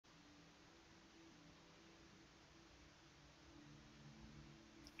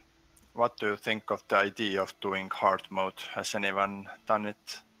what do you think of the idea of doing hard mode? Has anyone done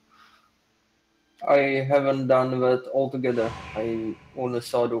it? I haven't done that altogether. I only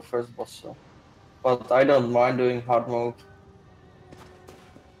saw the first boss, so. But I don't mind doing hard mode.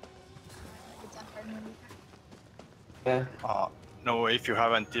 I've done hard mode either. Yeah. No, if you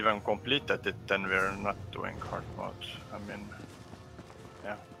haven't even completed it, then we're not doing hard mode. I mean,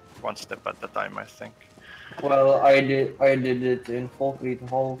 yeah, one step at a time, I think. Well, I did it in Valkyrie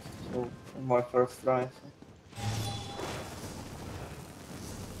Half, so on my first try.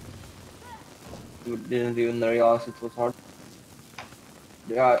 So. Didn't even realize it was hard.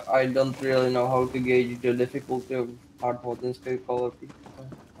 Yeah, I don't really know how to gauge the difficulty of hard mode in Scalecaller.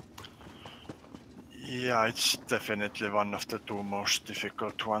 Yeah, it's definitely one of the two most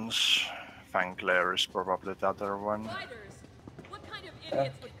difficult ones. Fanglair is probably the other one. Fighters! What kind of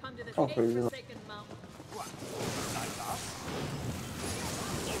idiots would come to this Oh, crazy. forsaken mountain? What? Like us?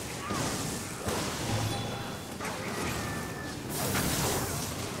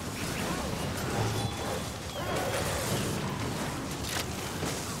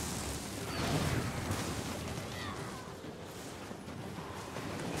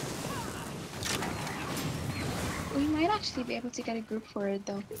 We might actually be able to get a group for it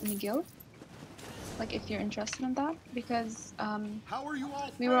though in the guild. Like if you're interested in that, because How are you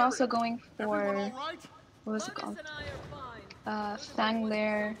all we were also faring? going for Everyone all right? what was it called? Marcus and I are fine.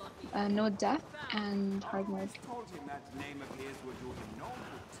 Fanglair, no death, and hard mode. Told him that name of his would do him no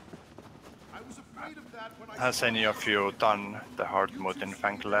good. I was afraid of that when I Has any of you done the hard mode in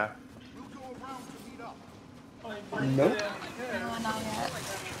Fanglair? We'll go around to meet up. Nope. No, not yet.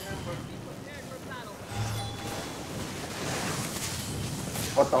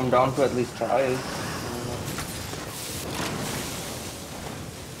 But I'm down to at least try it.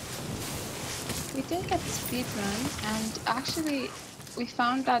 We did get speed runs, and actually we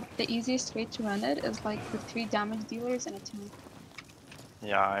found that the easiest way to run it is like with 3 damage dealers and a tank.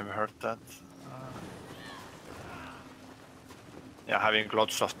 Yeah, I've heard that. Yeah, having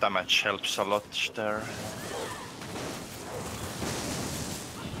lots of damage helps a lot there.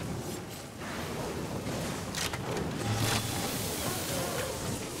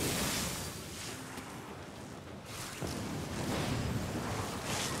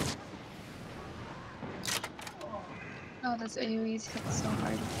 Oh, those AoEs hit so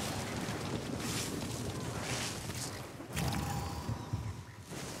hard.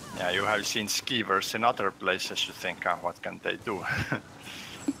 Yeah, you have seen skivers in other places, you think, what can they do?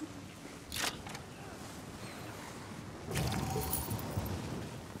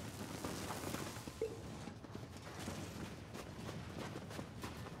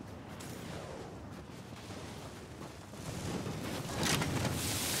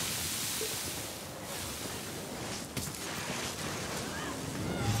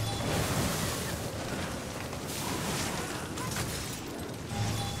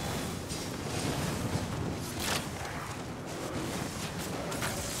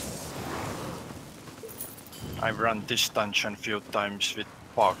 I've run this dungeon few times with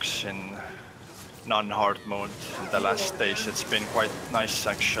bugs in non-hard mode in the last days. It's been quite nice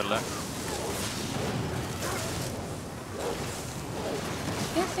actually.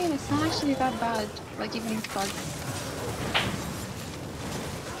 Yeah, saying it's not actually that bad, like even with bugs.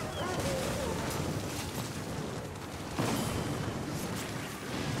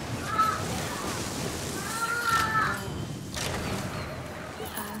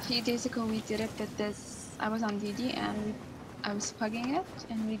 A few days ago we did it with this, I was on DD and I was pugging it,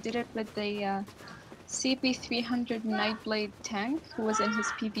 and we did it with the CP300 Nightblade tank who was in his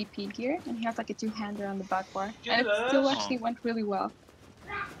PvP gear, and he has like a 2-hander on the back bar, and it still actually went really well.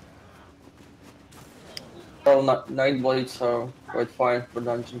 Well, Nightblades are quite fine for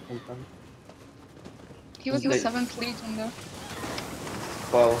dungeon content. He was the 7th Legion though.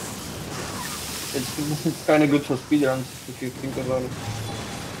 Well, it's kind of good for speedruns if you think about it.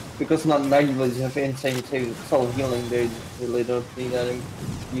 Because not Nightblades have insane self-healing, they really don't need any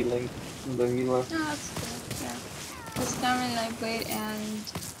healing from the healer. Oh, that's good, yeah. It was Cameron Nightblade and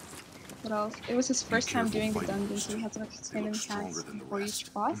what else? It was his first time doing the dungeon, so we had to like spin him attacks for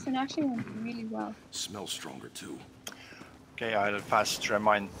each boss, and it actually went really well. Smells stronger too. Okay, I'll fast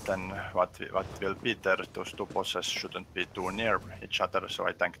remind then what will be there. Those two bosses shouldn't be too near each other, so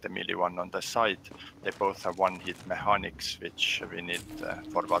I tank the melee one on the side. They both have one-hit mechanics, which we need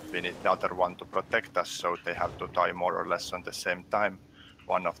for what we need the other one to protect us, so they have to die more or less on the same time.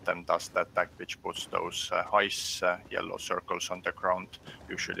 One of them does the attack which puts those ice yellow circles on the ground.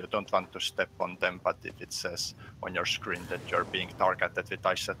 Usually you don't want to step on them, but if it says on your screen that you're being targeted with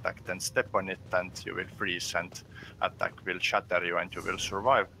ice attack, then step on it and you will freeze and attack will shatter you and you will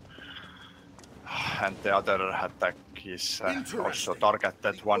survive. And the other attack is also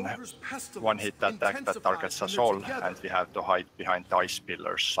targeted one hit attack that targets us all, and we have to hide behind the ice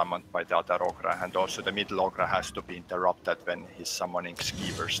pillars summoned by the other ogre. And also the middle ogre has to be interrupted when he's summoning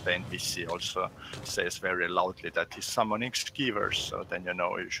skeevers. The NPC also says very loudly that he's summoning skeevers, so then you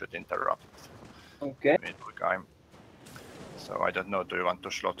know you should interrupt. Okay. Middle guy. So I don't know, do you want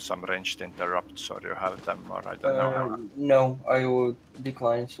to slot some ranged interrupts or you have them, or I don't know? No, I would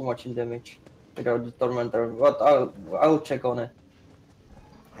decline so much in damage without the tormentor, but I'll check on it.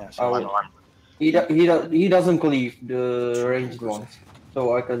 Yeah, so He doesn't cleave the ranged ones,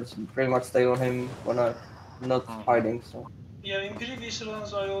 so I can pretty much stay on him when I'm not hiding. So Yeah, in previous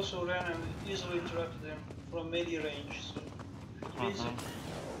runs I also ran and easily interrupted him from melee range, so easy.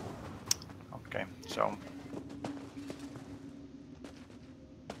 Okay, so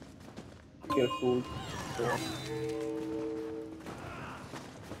careful.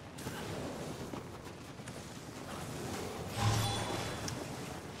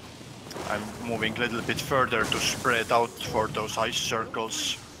 I'm moving a little bit further to spread out for those ice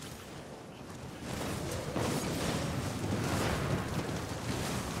circles.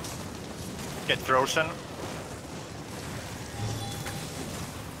 Get frozen.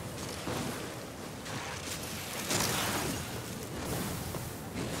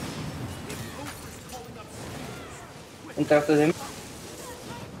 Interrupted him.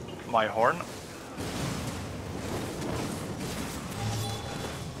 My horn.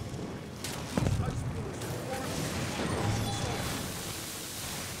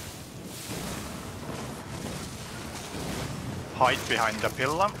 Hide behind the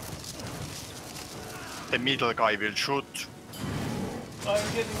pillar. The middle guy will shoot. I'm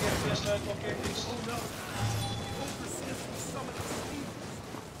getting it, yes, right, okay, please. Oh no.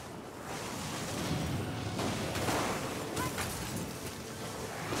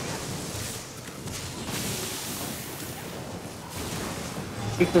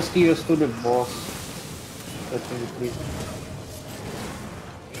 Take the skeevers to the boss. That will be please.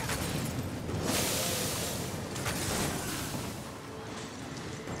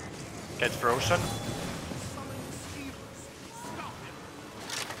 Get frozen.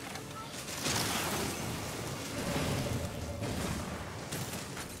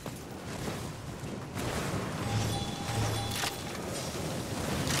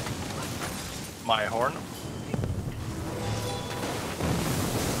 My horn.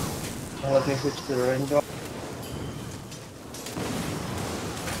 Let me switch to the range one.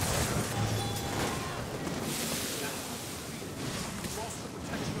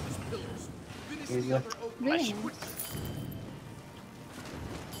 Easy. Really nice.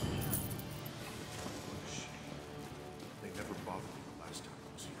 They never bothered me the last time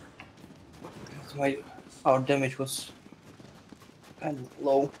I was here. Our damage was kind of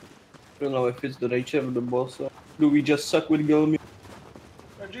low. Don't know if it's the nature of the boss or do we just suck with Gilmy?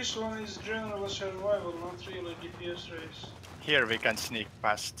 This one is general survival, not really DPS race. Here we can sneak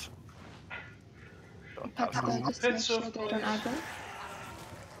past. Don't have That's to. just make sure they don't aggro.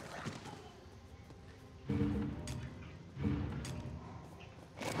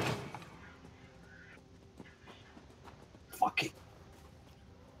 Fuck it.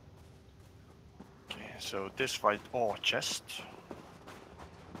 Okay, so this fight chest.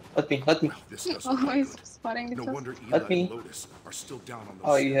 Let me. This doesn't Always look good. spotting the No top. wonder Eli Let me. and Lotus are still down on those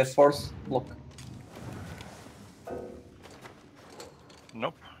Oh, you have stairs. force block.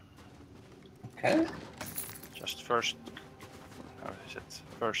 Nope. Okay. Just first. How is it?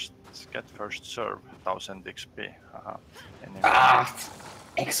 First get first serve 1000 XP. Anyway.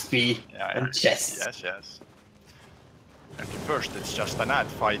 XP Yeah, and chest. Yes. Okay, first it's just an ad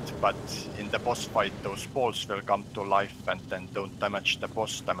fight, but in the boss fight those balls will come to life and then don't damage the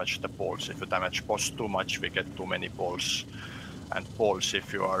boss, damage the balls. If you damage boss too much, we get too many balls. And balls,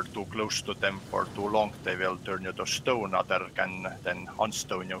 if you are too close to them for too long, they will turn you to stone. Other can then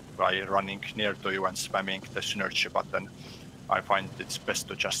unstone you by running near to you and spamming the synergy button. I find it's best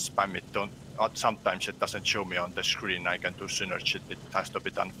to just spam it. Sometimes it doesn't show me on the screen. I can do synergy. It has to be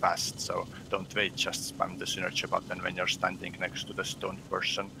done fast, so don't wait. Just spam the synergy button when you're standing next to the stone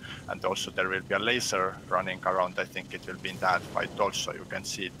person. And also there will be a laser running around. I think it will be in that fight also. You can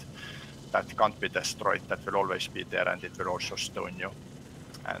see it. That can't be destroyed. That will always be there, and it will also stone you.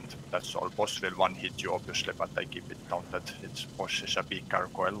 And that's all. Boss will one hit you obviously, but I keep it counted. Its boss is a big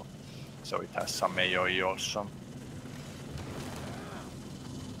gargoyle, so it has some AoE also.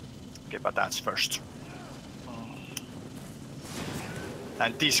 Okay, but that's first.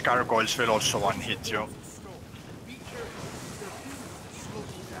 And these gargoyles will also one hit you.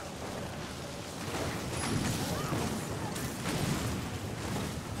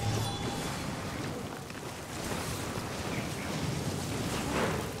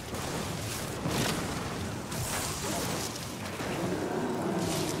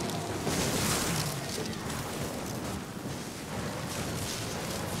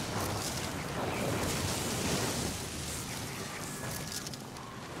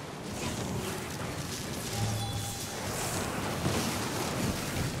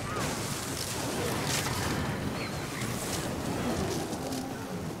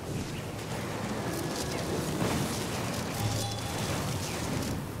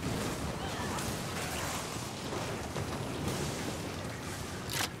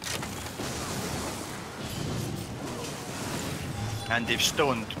 And if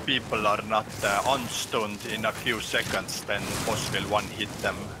stoned people are not unstoned in a few seconds, then boss will one hit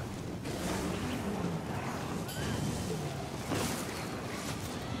them.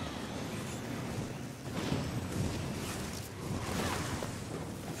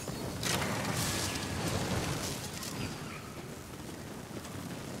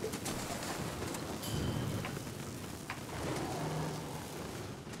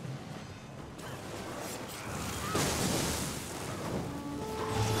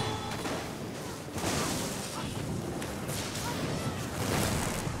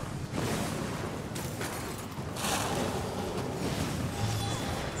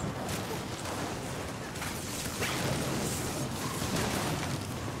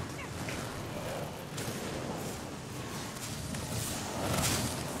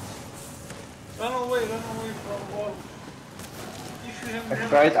 Run away from all. If you have I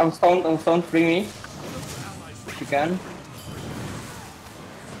tried. I'm stoned. Free me. If you can.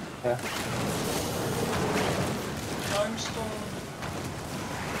 Yeah. I'm stoned.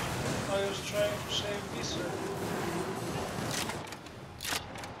 I was trying to save this.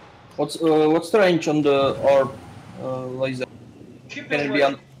 What's the range on the orb laser? Keep Can it away. be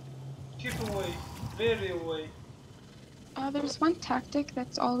on? Keep away. Very away. There's one tactic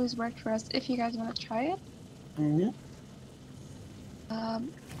that's always worked for us if you guys want to try it.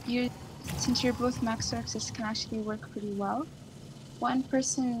 You, since you're both max Sorcs, this can actually work pretty well. One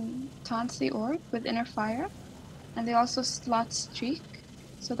person taunts the orb with inner fire, and they also slot streak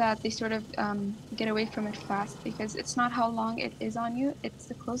so that they sort of get away from it fast, because it's not how long it is on you, it's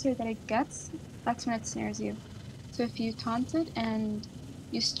the closer that it gets, that's when it snares you. So if you taunt it and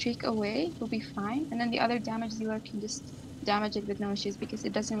you streak away, you'll be fine, and then the other damage dealer can just damage it with no issues because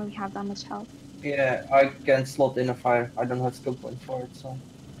it doesn't really have that much health. Yeah, I can slot in a fire. I don't have skill point for it, so.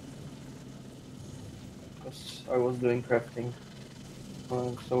 Because I was doing crafting.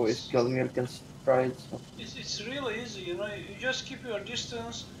 So if Galmir can try it, so. It's really easy, you know. You just keep your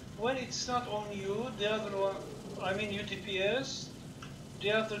distance. When it's not on you, the other one, I mean UTPS,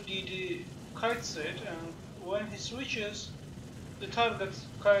 the other DD kites it, and when he switches, the target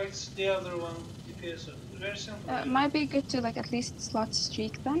kites the other one DPS it. Very simple. It might be good to like at least slot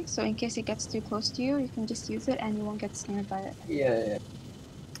streak them, so in case it gets too close to you, you can just use it and you won't get snared by it. Yeah.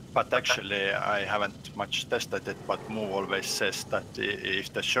 But actually, I haven't much tested it. But Moo always says that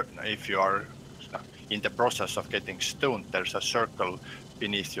if you are in the process of getting stoned, there's a circle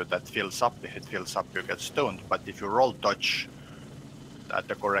beneath you that fills up. If it fills up, you get stoned. But if you roll dodge at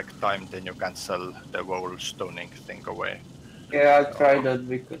the correct time, then you cancel the whole stoning thing away. Yeah, I tried that,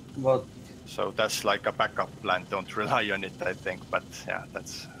 but. So that's like a backup plan. Don't rely on it, I think. But yeah,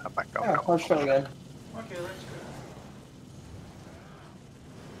 that's a backup. Yeah, I'll show again. Okay, let's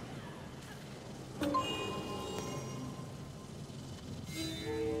go.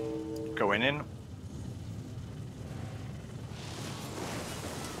 Going in.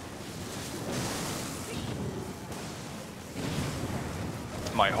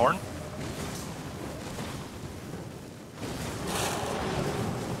 My horn.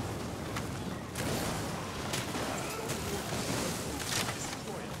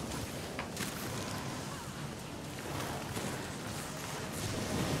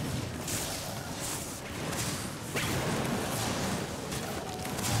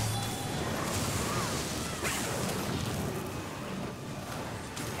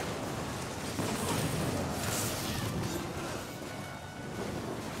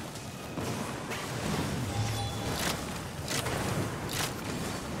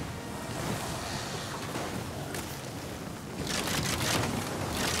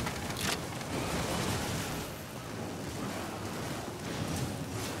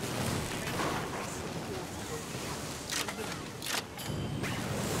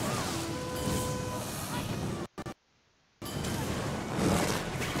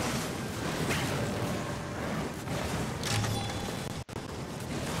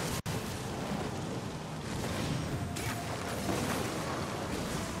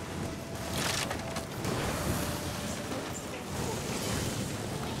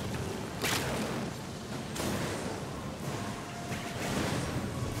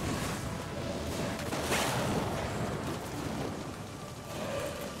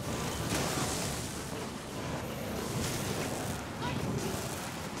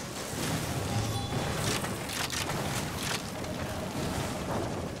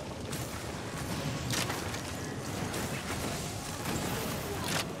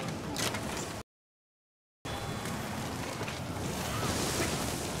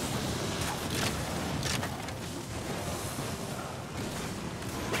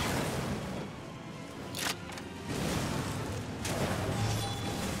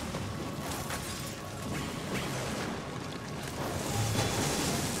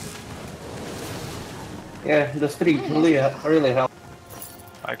 Yeah, the streak really helped.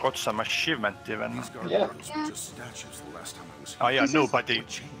 I got some achievement even. These guard Yeah. buildings Yeah. were just statues the last time I was Oh here. yeah, This is- nobody What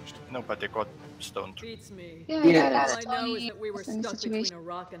changed? got stoned. Beats me. Yeah, Yeah. I got All it. I know is 20 that we were in the stuck between situation. a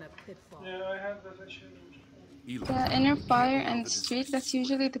rock and a pitfall. Yeah, I had that achievement. Eli, The inner you can't fire allow and the streak, disease to that's spread.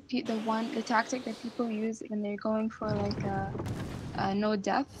 usually the tactic that people use when they're going for like no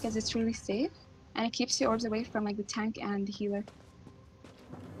death, because it's really safe and it keeps the orbs away from like the tank and the healer.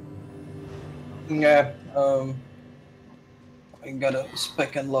 Yeah. I got a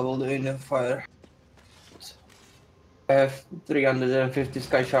spec and level the inner fire. I have 350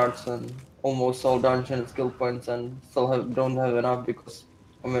 sky shards and almost all dungeon skill points, and still don't have enough because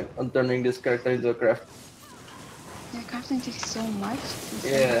I'm turning this character into a craft. Yeah, crafting takes so much.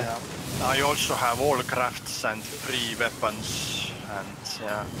 Yeah. I also have all crafts and free weapons, and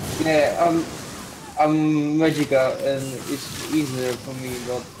yeah. Yeah, I'm Magica and it's easier for me,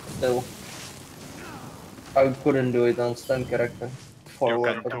 but still. I couldn't do it on stun character. For You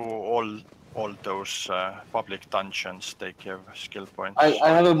can weapon. do all those public dungeons. They give skill points. I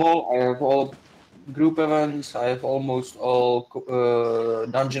have them all. I have all group events. I have almost all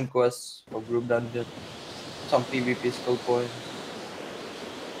dungeon quests for group dungeon. Some PvP skill points.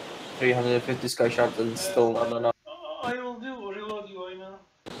 350 sky shards and still not enough. I will do reload you, I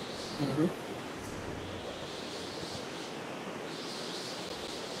know.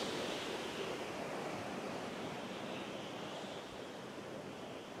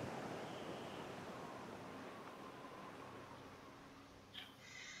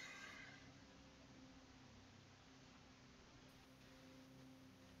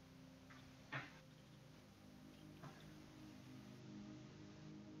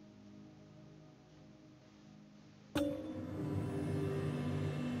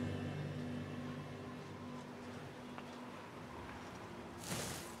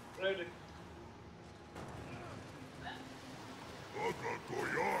 Ready.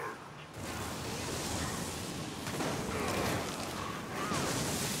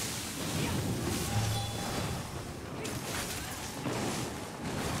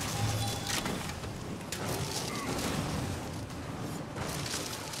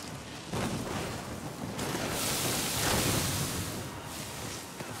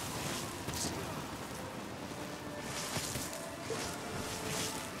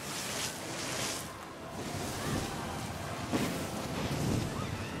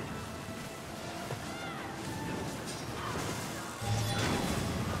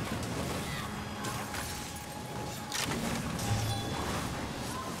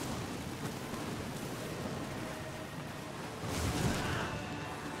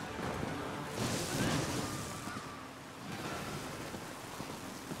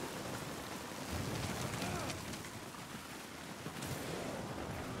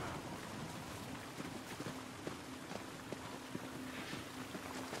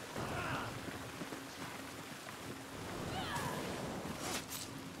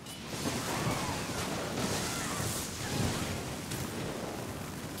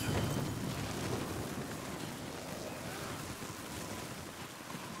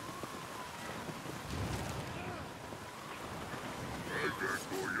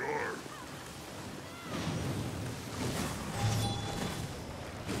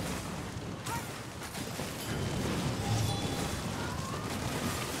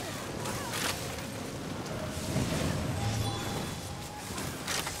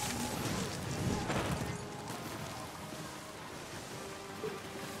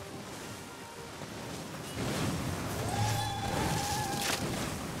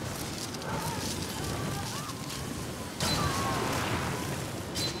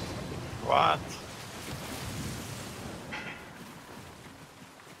 What?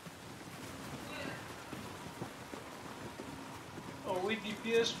 Oh, we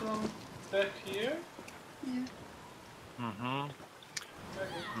DPS from back here? Yeah. Mm-hmm.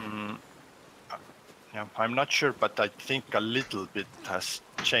 Okay. Yeah, I'm not sure, but I think a little bit has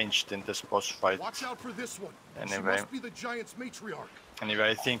changed in this boss fight. Watch out for this one. She Anyway. must be the giant's matriarch. Anyway,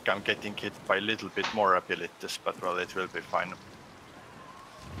 I think I'm getting hit by a little bit more abilities, but well, it will be fine.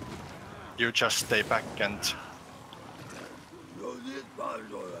 You just stay back and...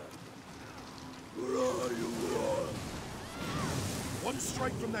 One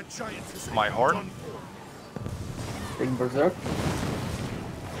strike from that giant is My horn? done for. Big berserk.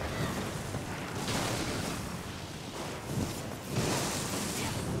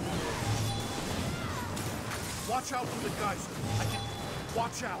 Watch out for the geyser.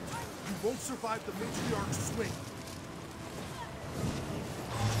 Watch out. You won't survive the matriarch's swing.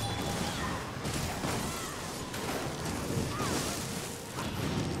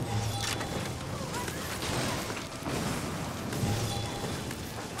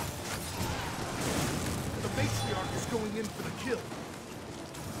 matriarch is going in for the kill.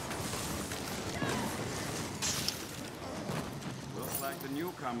 Looks like the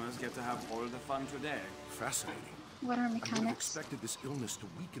newcomers get to have all the fun today. Fascinating. What are I would have mechanics? expected this illness to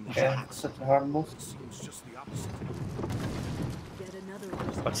weaken the Yeah, giants. such a hard boss. It seems just the opposite. Get another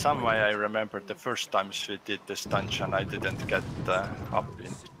one. But some way I remember the first times we did this dungeon, I didn't get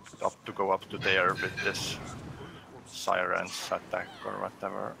up to go up to there with this sirens attack or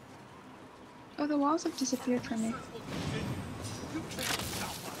whatever. Oh, the walls have disappeared from me.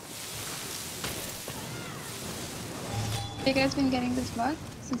 Have you guys been getting this bug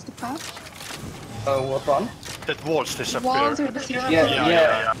since the patch? What one? That walls disappear. Walls are disappearing.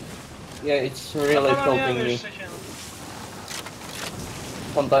 Yeah, it's really tilting me.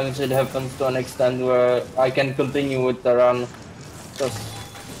 Sometimes it happens to an extent where I can continue with the run. Just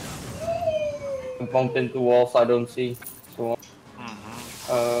bump into walls I don't see. So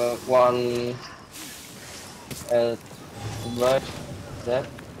one at right that.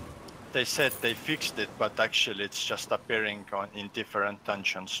 They said they fixed it, but actually it's just appearing in different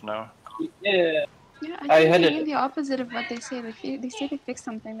dungeons now. Yeah. Yeah, I I had think they it. mean the opposite of what they say. They say they fixed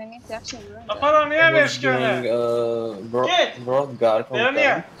something, that means they actually ruined it. Apana niye I was doing meşgule? Git. Broadguard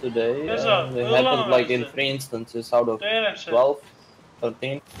Vernier. content today, Yes, and it sir. happened like in Ulan 3 instances out of Değilim sen. 12,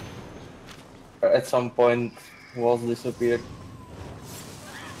 13. At some point, walls disappeared.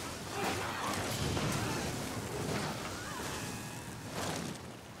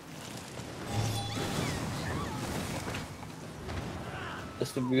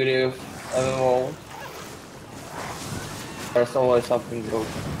 That's the beauty of MMO. There's always something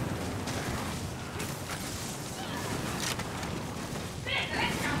broken.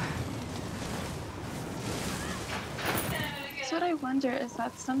 So what I wonder is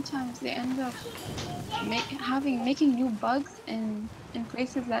that sometimes they end up making new bugs in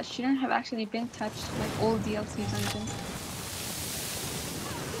places that shouldn't have actually been touched, like old DLC dungeons.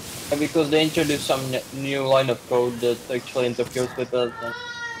 And because they introduced some new line of code that actually interferes with it.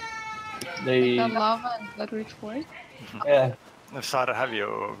 They The lava and bloodroot fort. yeah. Sara, have you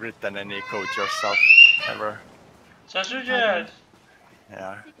written any code yourself ever? Şaşıracağız.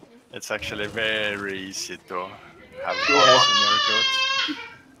 Yeah, it's actually very easy to have Yeah. bugs in your codes.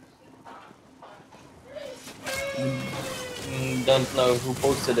 Don't know who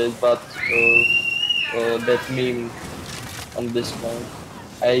posted it, but that meme on Discord.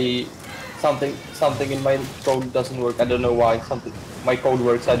 Something in my code doesn't work. I don't know why. My code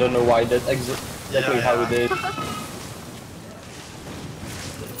works. I don't know why. That's exactly Yeah, how yeah. it is.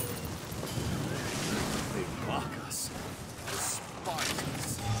 They mock us. Despise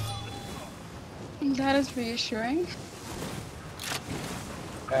us. That is reassuring.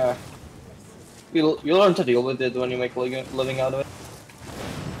 You learn to deal with it when you make a living out of it.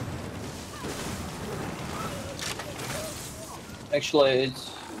 Actually,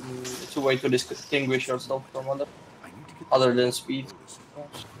 it's a way to distinguish yourself from I need to get other than speed.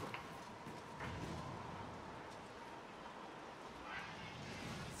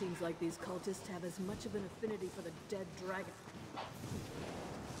 Seems like these cultists have as much of an affinity for the dead dragon.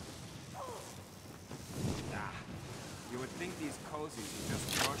 You would think these cozies would just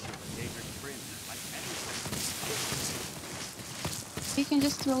worship David Prince like anything. You can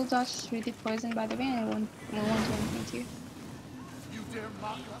just roll dodge through the poison, by the way, and it won't do anything to you. You dare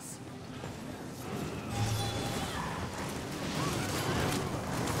mock us?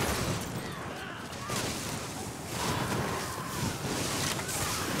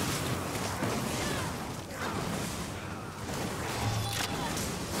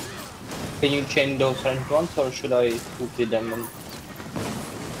 Can you chain those friends once, or should I cookie them and...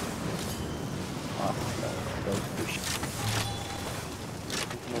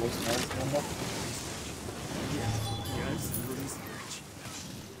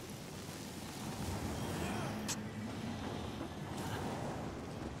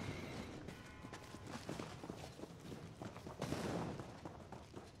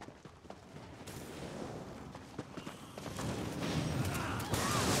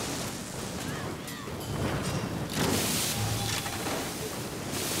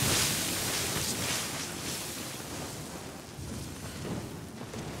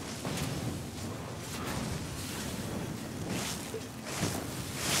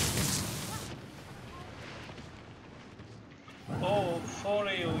 Oh, 4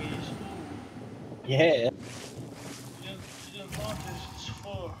 AoEs. Yeah. Didn't notice it's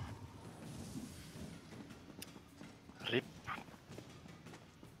 4. Rip.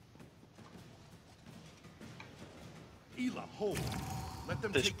 Ela, hold. Let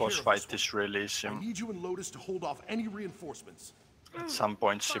them This take boss care of fight this is really easy. one. I need you and Lotus to hold off any reinforcements. At some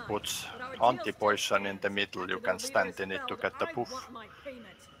points he puts anti-poison in the middle, you can stand in it to get the buff.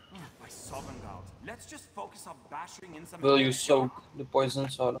 I Sovngarde. Let's just focus on bashing in some. Will you soak the poison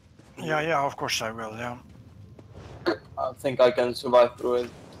soda? Yeah, of course I will, yeah. I think I can survive through it.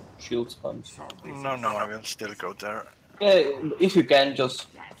 Shield sponge. No, I will still go there. Yeah, if you can, just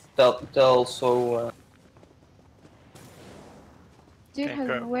tell so. Dude Okay, has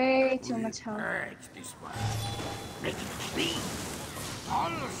go. way too much health. Purge this world. Make it clean. All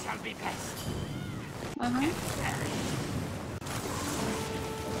shall be blessed.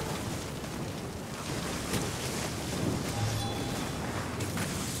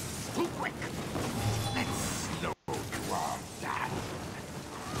 Too quick. Let's slow you all down.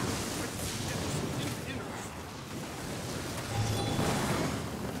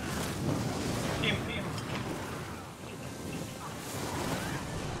 Imp.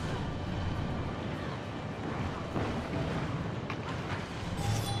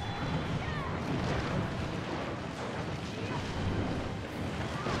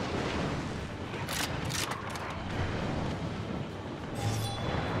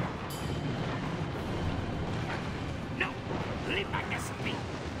 No, leave my recipe.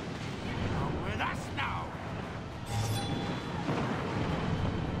 Come with us now.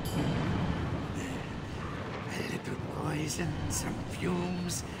 A little poison, some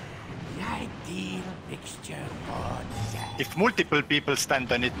fumes, the ideal mixture for death. If multiple people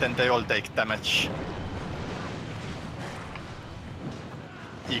stand on it, then they all take damage.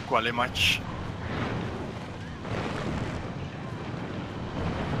 Equally much.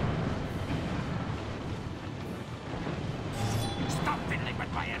 Stop fiddling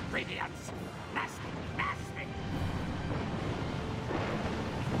with my ingredients. Nasty.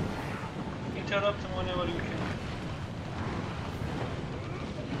 Interrupt them whenever you can.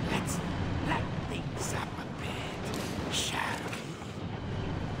 Let's light things up a bit, shall we?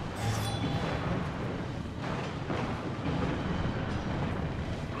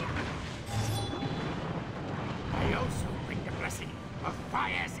 I also bring the blessing of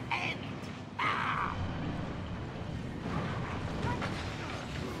fire's end. Ah!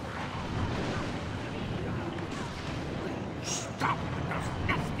 Stop with those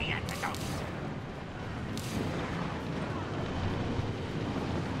nasty antidotes.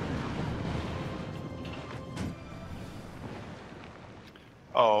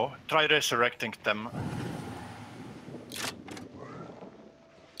 Oh, try resurrecting them.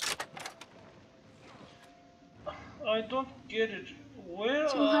 I don't get it. Where are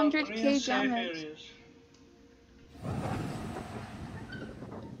 200k green safe damage. areas?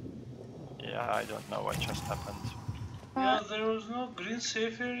 Yeah, I don't know what just happened. Yeah, there was no green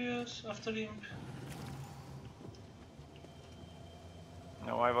safe areas after Imp.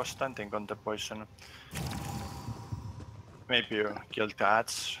 No, I was standing on the poison. Maybe you killed the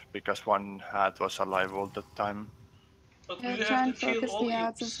ads, because one ad was alive all the time. But Yeah, you try have to and kill focus all the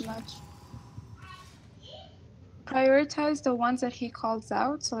ads imps. as much. Prioritize the ones that he calls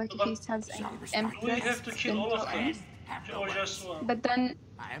out, so like if he has any We have to empress, kill then all kill of them, imp. or just one. But then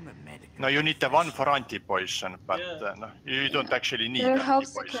I am a medical. No, you need the one for anti-poison, but Yeah. no, you don't actually need it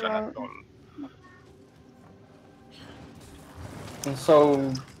helps to anti-poison kill at all. all. And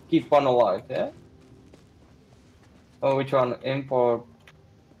so keep one alive, yeah? Oh, which one? Imp or?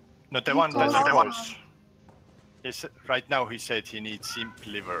 No, the He one that calls calls. Right now he said he needs imp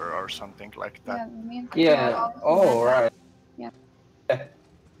liver or something like that. Yeah, me and Yeah. Oh, right. Yeah.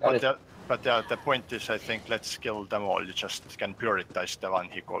 But the point is, I think, let's kill them all. You just can prioritize the one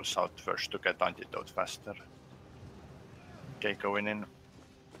he calls out first to get antidote faster. Okay, going in.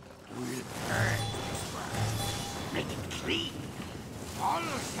 We'll purge this world. Make it clean. All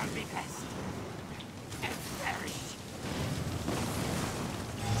shall be blessed. And perish.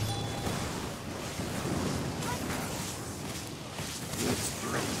 Let's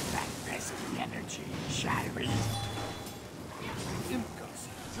drain that pesky energy, shall we? Imp guts,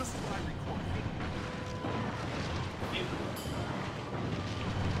 just what I recorded.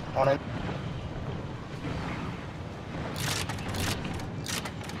 On it.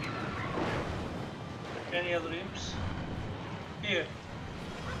 Any other imps? Here.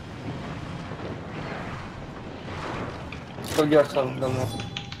 Kill yourself, don't know.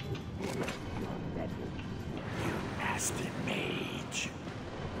 You nasty mage.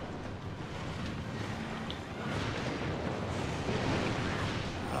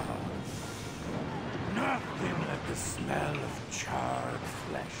 Nothing like the smell of charred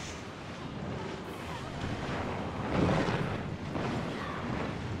flesh.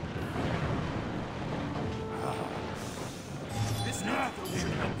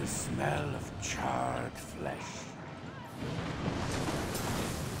 Nothing like the smell of charred flesh.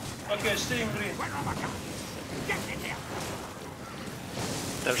 Okay, stay in green.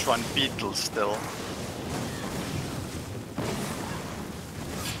 There's one beetle still.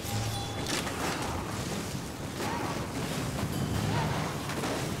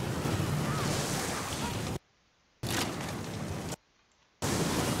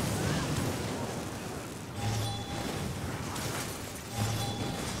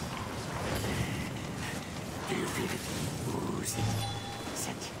 Do you feel it oozing?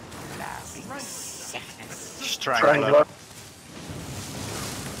 Such laughing sickness. Strangler.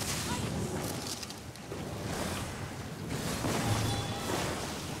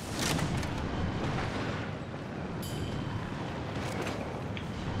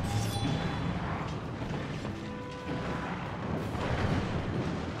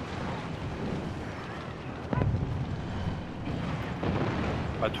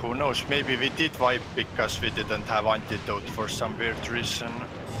 But who knows, maybe we did wipe because we didn't have antidote for some weird reason.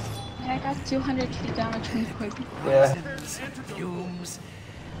 Yeah, I got 200 feet damage from the poison. Yeah. Fumes.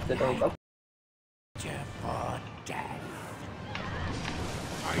 They don't go. For death.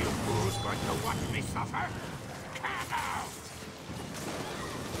 Are you fools going to watch me suffer? Come out!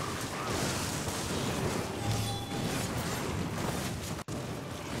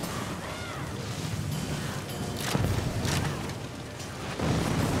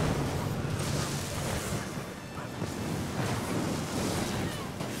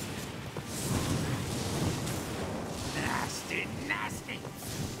 Nasty, nasty.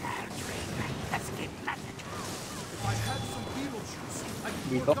 I'll drink that schematic. If I had some beetle juice, I could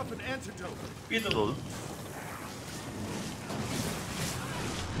Beetle? work up an antidote. Beetle.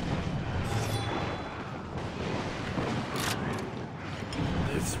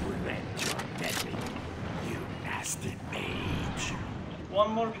 This will end your meddling, you nasty mage.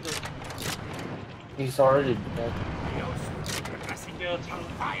 One more beetle. He's already dead. The ocean progressing Yeah, to true.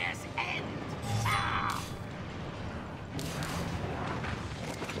 fire's end. Ah!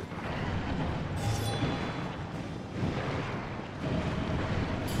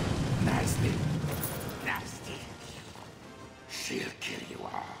 Nasty. Nasty. She'll kill you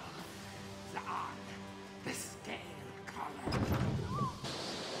all. The Ark. The Scalecaller.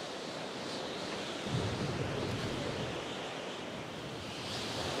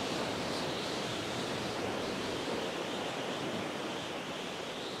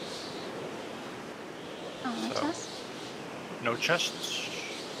 Oh, my So- chest. No chests.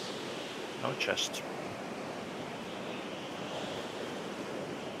 No chest.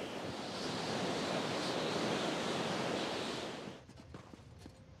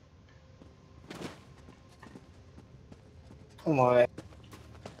 Oh my.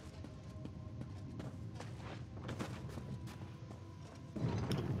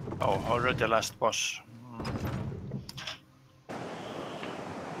 Oh, already last boss.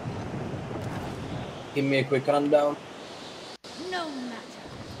 Give me a quick rundown. No matter.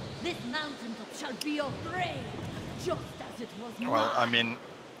 This mountaintop shall be your grave, just as it was Well, I mine. mean,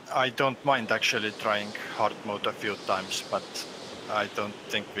 I don't mind actually trying hard mode a few times, but I don't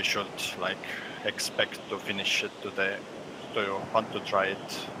think we should like expect to finish it today. Do you want to try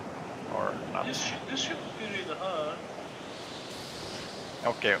it or not? This should be really hard.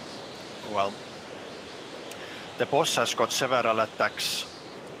 Okay, well, the boss has got several attacks.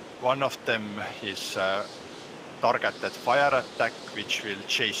 One of them is targeted fire attack, which will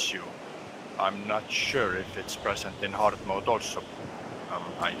chase you. I'm not sure if it's present in hard mode also.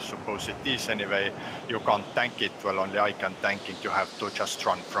 I suppose it is anyway. You can't tank it, well, only I can tank it. You have to just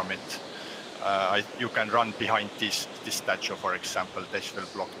run from it. You can run behind this statue, for example. This will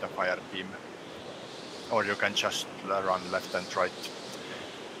block the fire beam. Or you can just run left and right.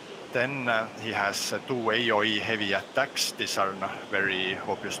 Then he has two AoE heavy attacks. These are very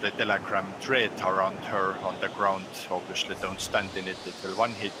obviously telegram thread around her on the ground. Obviously don't stand in it, it will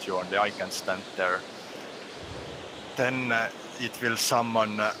one hit you, only I can stand there. Then it will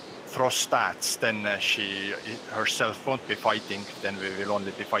summon frost stats, then she herself won't be fighting, then we will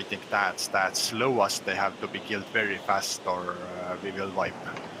only be fighting stats slow us, they have to be killed very fast or we will wipe.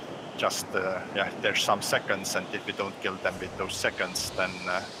 Just yeah, there's some seconds, and if we don't kill them with those seconds, then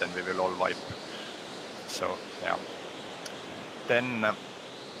we will all wipe. So yeah. Then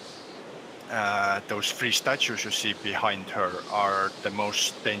those three statues you see behind her are the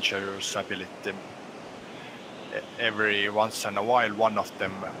most dangerous ability. Every once in a while, one of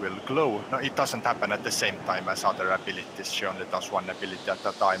them will glow. No, it doesn't happen at the same time as other abilities. She only does one ability at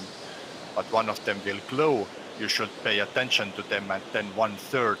a time. But one of them will glow. You should pay attention to them, and then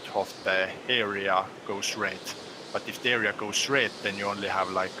 1/3 of the area goes red. But if the area goes red, then you only have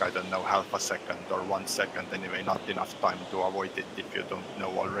like, I don't know, half a second or 1 second anyway, not enough time to avoid it if you don't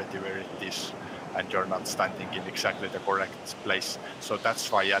know already where it is and you're not standing in exactly the correct place. So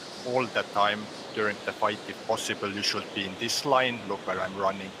that's why at all the time during the fight, if possible, you should be in this line. Look where I'm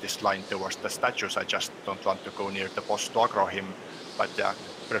running this line towards the statues. I just don't want to go near the boss to aggro him. But yeah,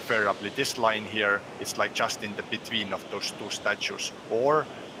 preferably this line here. It's like just in the between of those two statues. Or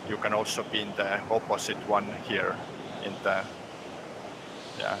you can also be in the opposite one here in the,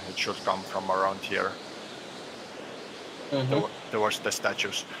 yeah, it should come from around here towards the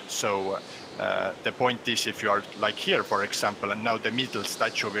statues. So the point is, if you are like here, for example, and now the middle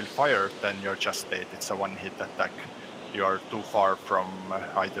statue will fire, then you're just dead. It's a one-hit attack. You are too far from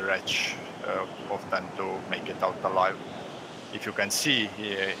either edge of them to make it out alive. If you can see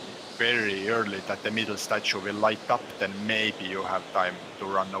here very early that the middle statue will light up, then maybe you have time to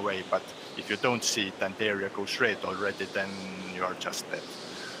run away. But if you don't see it and the area goes red already, then you are just dead.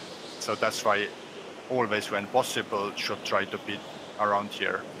 So that's why always when possible should try to be around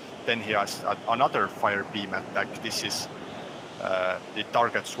here. Then he has another fire beam attack. This is it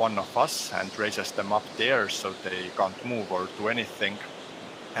targets one of us and raises them up there so they can't move or do anything.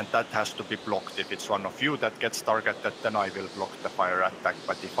 And that has to be blocked. If it's one of you that gets targeted, then I will block the fire attack.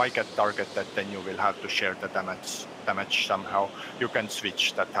 But if I get targeted, then you will have to share the damage somehow. You can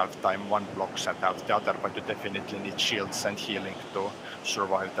switch that half time, one blocks and half the other, but you definitely need shields and healing to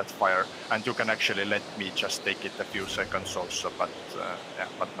survive that fire. And you can actually let me just take it a few seconds also, but yeah,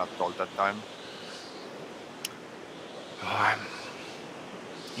 but not all the time.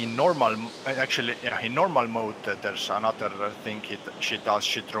 In normal, actually, yeah, in normal mode, there's another thing she does.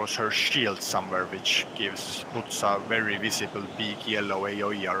 She throws her shield somewhere, which puts a very visible big yellow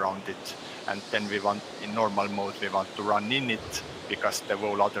AoE around it. And then in normal mode, we want to run in it because the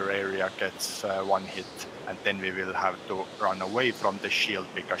whole other area gets one hit. And then we will have to run away from the shield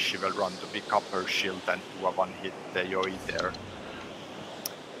because she will run to pick up her shield and do a one-hit AoE there.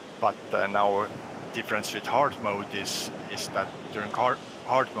 But now, difference with hard mode is that during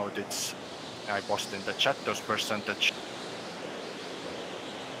hard mode, I posted in the chat those percentage.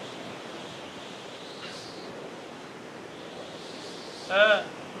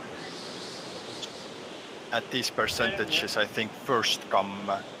 At these percentages, I think first come,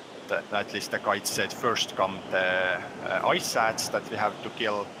 at least the guide said, first come the ice ads that we have to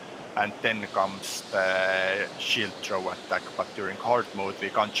kill, and then comes the shield throw attack. But during hard mode, we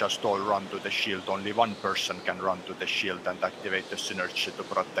can't just all run to the shield. Only one person can run to the shield and activate the synergy to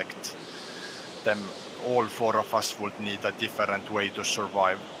protect them. All four of us would need a different way to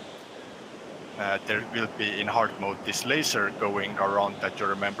survive. There will be in hard mode this laser going around that you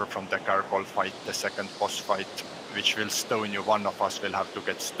remember from the Gargoyle fight, the second boss fight, which will stone you. One of us will have to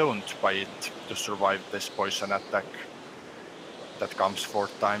get stoned by it to survive this poison attack. That comes 4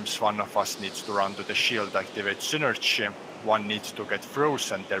 times. One of us needs to run to the shield, activate synergy. One needs to get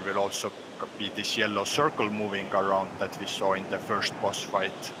frozen. There will also be this yellow circle moving around that we saw in the first boss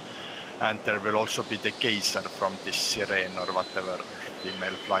fight. And there will also be the geyser from this sirene or whatever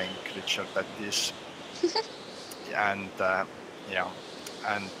female flying creature that is. And yeah,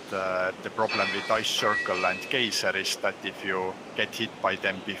 and the problem with ice circle and geyser is that if you get hit by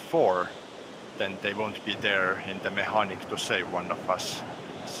them before, then they won't be there in the mechanic to save one of us.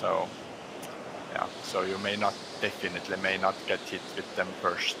 So yeah, so you definitely may not get hit with them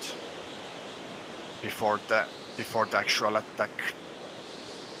first before the actual attack.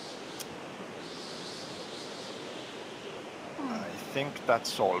 I think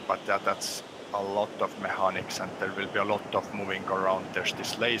that's all, but that's a lot of mechanics and there will be a lot of moving around. There's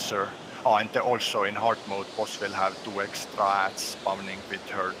this laser. Oh, and also in hard mode, boss will have 2 extra ads spawning with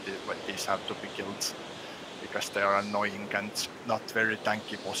her, but these have to be killed because they are annoying and not very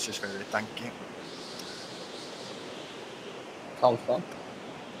tanky. Boss is very tanky. Sounds fun.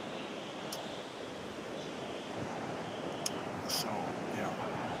 So, yeah.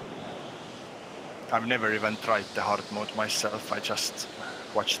 I've never even tried the hard mode myself, I just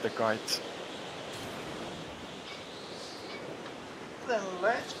watched the guide. Then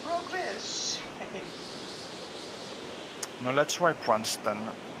let's progress. No, let's wipe once then.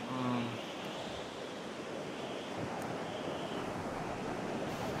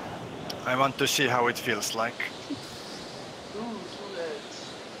 I want to see how it feels like.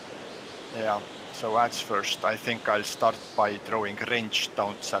 Yeah, so ads first. I think I'll start by throwing ranged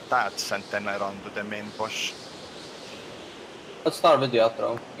taunts at ads and then I run to the main boss. Let's start with the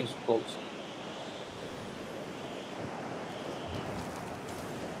outro. It's close.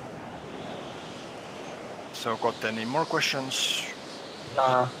 So got any more questions?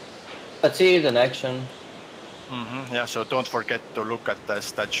 Nah. Let's see it in action. Yeah, so don't forget to look at the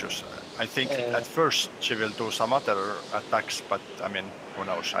statues. I think at first she will do some other attacks, but I mean, who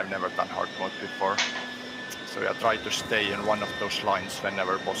knows? I've never done hard mode before. So yeah, try to stay in one of those lines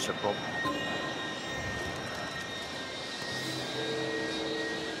whenever possible.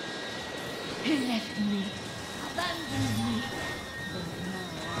 He left me, abandoned me, but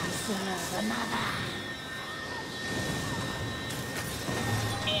now I serve another.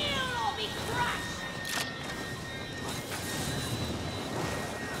 Heal or be crushed!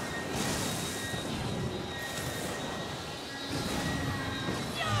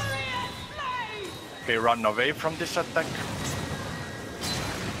 Furious flame! Okay, run away from this attack.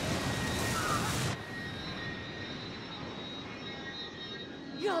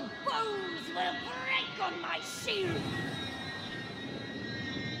 Your bones will break on my shield!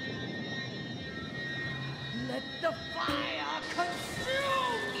 Let the fire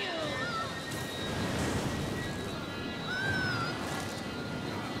consume you!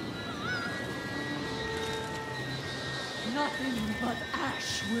 Nothing but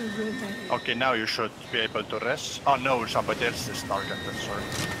ash will remain. Okay, now you should be able to rest. Oh no, somebody else is targeted, sorry.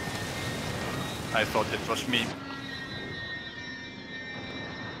 I thought it was me.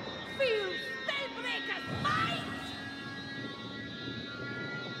 Feel Spellbreaker's might!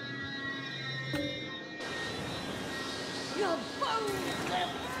 Your bones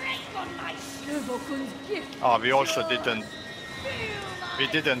will break on my Slovokun's gift. We also didn't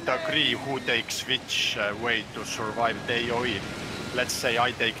agree who takes which way to survive the AoE. Let's say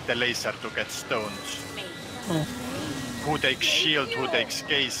I take the laser to get stones. Who takes shield, who takes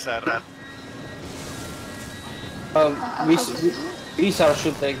geyser? Visar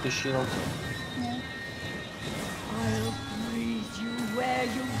should take the shield. Yeah. I'll freeze you where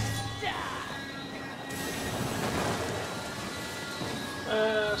you stand.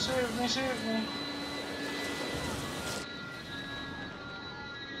 Save me.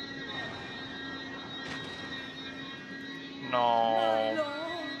 No. My lord,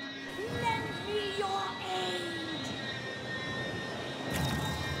 lend me your aid.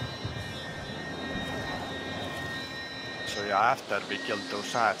 So yeah, after we killed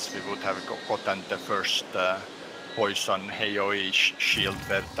those ads, we would have gotten the first poison AoE shield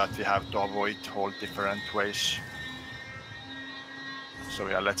that we have to avoid all different ways. So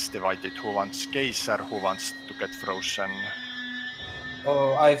yeah, let's divide it. Who wants geyser, who wants to get frozen?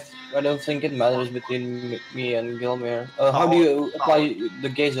 Oh, I don't think it matters between me and Gilmere. How do you apply the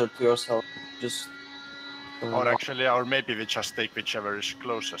geyser to yourself? Just Or maybe we just take whichever is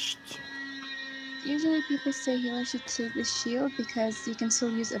closest. Usually people say healer should take the shield because you can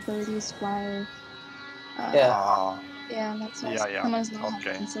still use abilities while yeah, that's why someone's not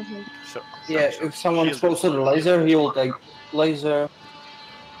okay. can still heal. So if someone's close to the laser, he will take laser.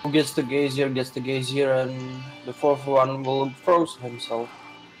 Who gets the geyser, and the fourth one will froze himself.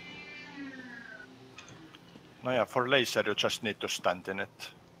 No, yeah, for laser you just need to stand in it.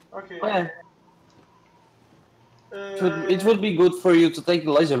 Okay. Yeah. It would be good for you to take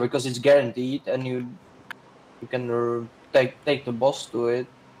the laser because it's guaranteed, and you can take the boss to it.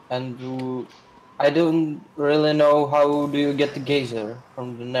 And I don't really know how do you get the geyser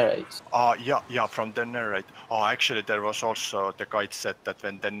from the narrate. Yeah, from the narrate. Actually, there was also the guide said that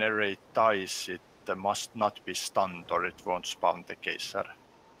when the narrate dies, it must not be stunned or it won't spawn the geyser.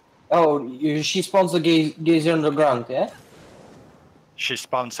 Oh, she spawns the geyser on the ground, yeah? She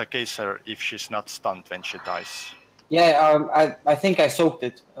spawns a geyser if she's not stunned when she dies. Yeah, I think I soaked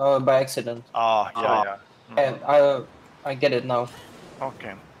it by accident. Yeah. And I get it now.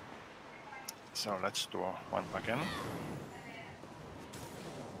 Okay. So let's do one again.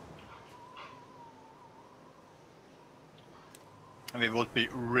 It would be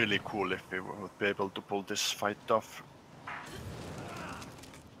really cool if we would be able to pull this fight off.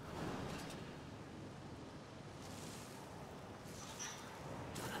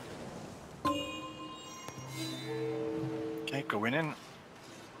 Okay, going in.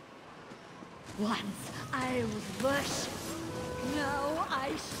 Once I was worshipped, now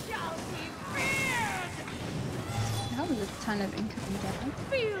I shall be feared! That was a ton of incoming damage.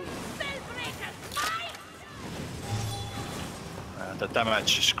 Feel Spellbreaker's might! The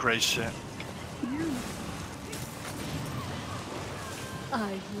damage is crazy.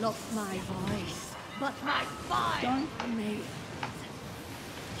 I've lost my voice, but my fire remains.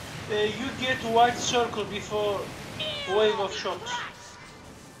 You get white circle before wave of shots.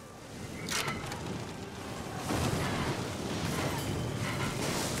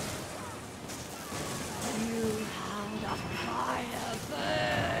 You have the fire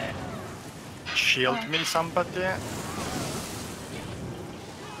burn. Shield me, somebody.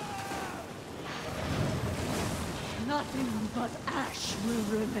 will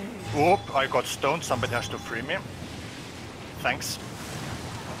remain. Whoop, I got stoned. Somebody has to free me. Thanks.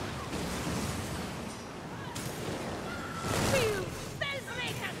 Will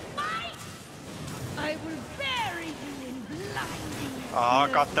Spellbreaker's might! I will bury you in blinding Ah,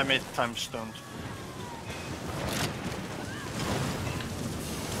 glow. got them 8 times stoned.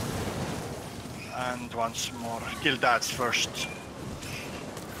 And once more. Kill dads first.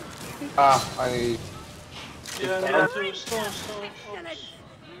 I... Yeah, me too. Stone. Excellent!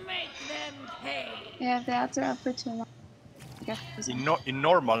 Make them pay! Yeah, the ads are up for too long. I guess In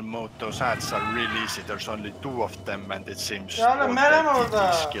normal mode, those ads are really easy. There's only 2 of them, and it seems Ya all oğlum, the merhem DDs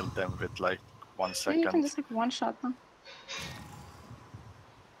orada. kill them with like 1 yeah, you can second. just like one shot them.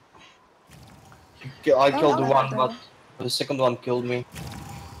 I killed Oh, one, that but the second one killed me.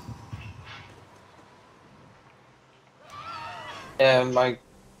 I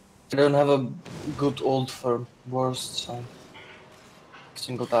don't have a good ult for burst, so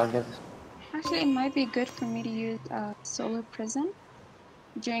single target. Actually, it might be good for me to use Solar Prison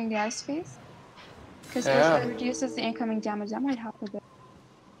during the ice phase. Because Yeah. it reduces the incoming damage. That might help a bit.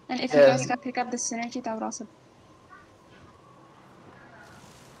 And if you Yeah. guys can pick up the synergy, that would also.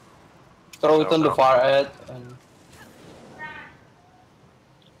 Throw it on the far edge and...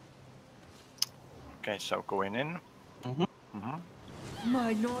 Okay, so going in.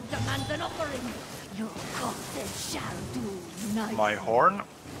 My lord demands an offering. Your goddess shall do night. My horn.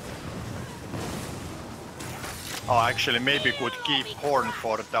 Oh, actually, maybe could keep horn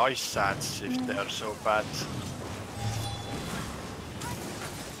for the ice sats if they're so bad.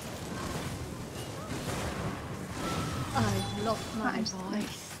 I've lost my Nice.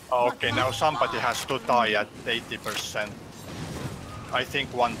 voice. Okay, now somebody has to die at 80%. I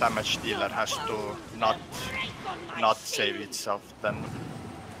think one damage dealer has to not save itself then.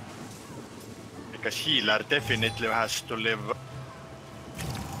 Because healer definitely has to live.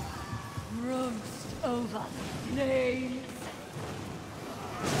 Roast over the flames.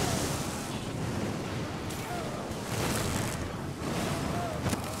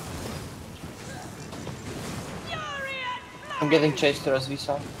 I'm getting chased to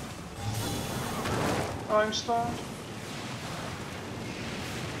Visa. I'm stoned.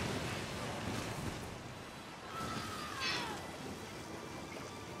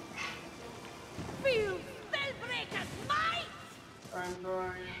 Feel Spellbreaker's might! I'm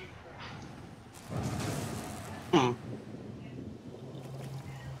dying.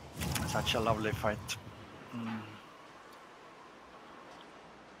 Such a lovely fight.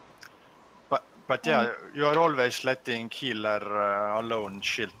 But yeah, you are always letting healer alone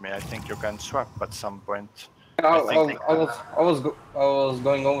shield me. I think you can swap at some point. I was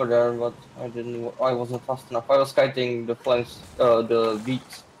going over there, but I wasn't fast enough. I was kiting the flames, the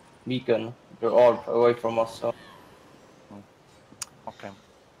beacon, the orb away from us. So. Okay.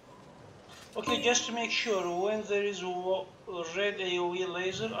 Okay, just to make sure, when there is a red AoE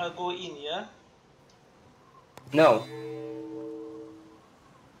laser, I go in, yeah? No.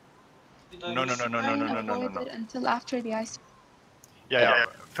 Did I No. Avoid it until after the ice. Yeah.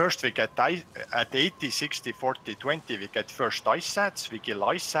 First we get at 80, 60, 40, 20, we get first ice sats, we kill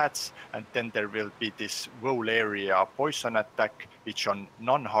ice sats, and then there will be this whole area poison attack, which on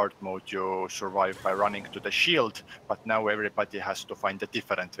non-hard mode you survive by running to the shield, but now everybody has to find a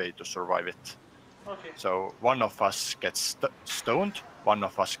different way to survive it. Okay. So one of us gets stoned, one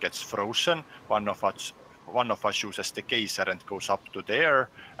of us gets frozen, one of us uses the geyser and goes up to the air,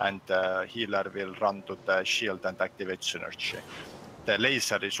 and the healer will run to the shield and activate synergy. The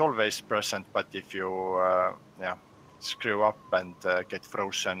laser is always present, but if you screw up and get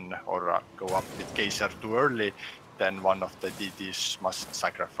frozen or go up with geyser too early, then one of the DDs must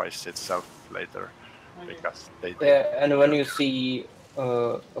sacrifice itself later. Okay. Because they And when you see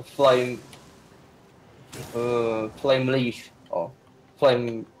a flame leash or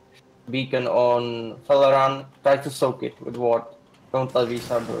flame beacon on Felleran, try to soak it with water. Don't let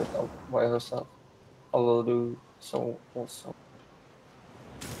Visa do it by herself. I will do so also.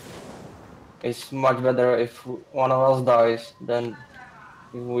 It's much better if one of us dies than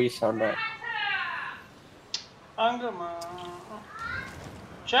if Visa dies. Angama.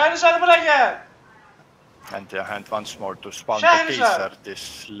 Şehrizar bırak ya! And once more to spawn Shahrizar! the geyser,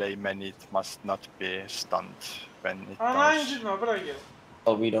 this layman it must not be stunned when it Anayın goes. cizme bırak ya.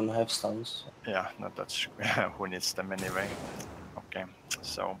 Oh, we don't have stuns. Yeah, no, that's who needs them anyway. Okay,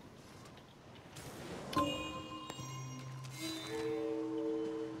 so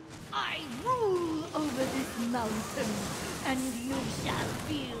I rule over this mountain, and you shall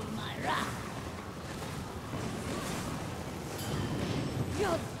feel my wrath.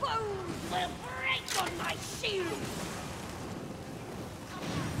 Your bones will break on my shield.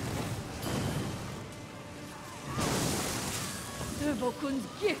 Wokun's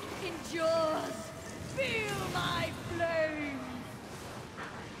gift endures! Feel my flames!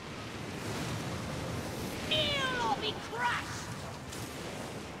 Kneel or be crushed!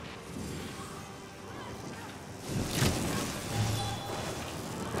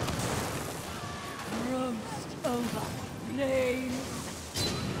 Roast over flames!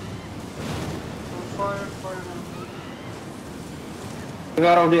 Fire, fire.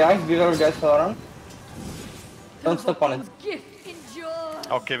 Beware of the ice, beware of the ice around. Don't step on it. Wokun's gift endures!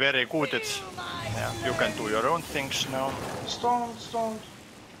 Okay, very good. It's yeah. You can do your own things now. Stoned, stoned.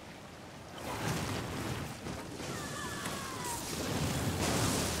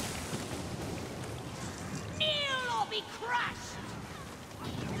 Kneel or be crushed!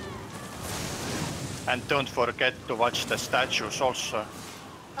 And don't forget to watch the statues also.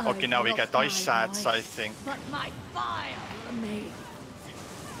 Okay, now we get ice sats, I think. But my fire remains.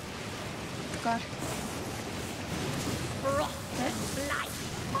 God. Frosted blight.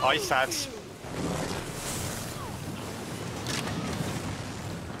 Ice sats.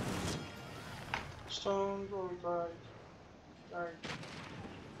 Stoned or died. Died.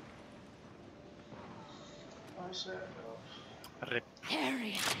 I said. Rip.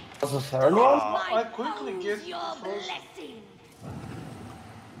 Harry, Was the third one? I quickly get your frozen. blessing.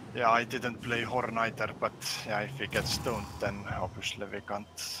 Yeah, I didn't play Horn either, but yeah, if we get stoned, then obviously we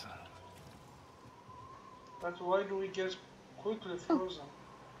can't. But why do we get quickly frozen?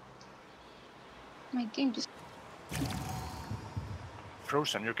 My game just.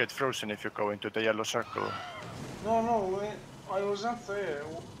 Frozen, you get frozen if you go into the yellow circle. No, I wasn't there.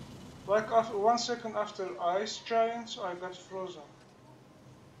 Like after 1 second after ice giants, I got frozen.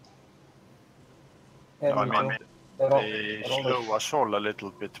 Yeah, I me mean, too. they slow us all a little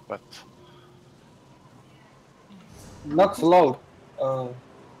bit, but Not slow.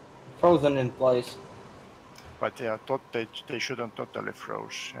 Frozen in place. yeah, they shouldn't totally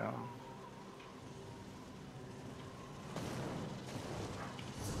froze. Yeah.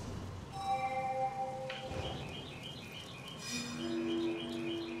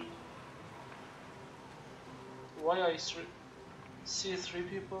 Why I see 3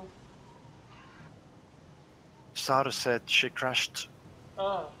 people? Sar said she crashed.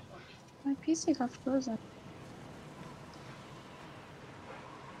 Ah, My PC got frozen.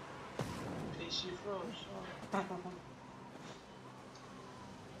 PC froze. Oh.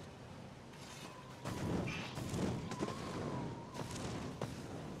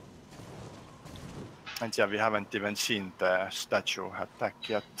 And yeah, we haven't even seen the statue attack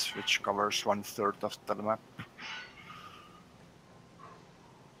yet, which covers 1/3 of the map.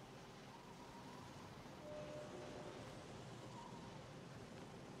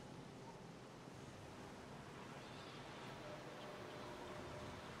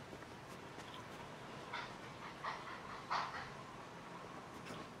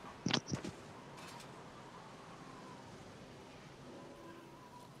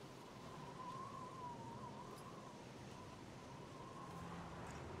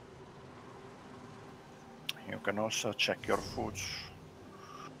 You can also check your foods.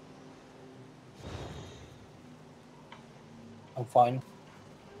 I'm fine.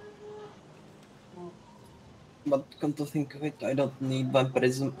 But come to think of it, I don't need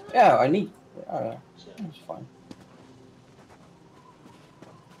vampirism. Yeah, I need. Yeah, it's fine.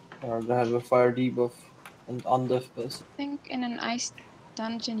 Or to have a fire debuff and undeath best. I think in an ice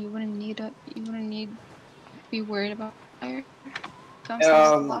dungeon you wouldn't need be worried about fire. Comes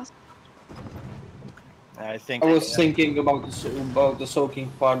as last. I think I was thinking about the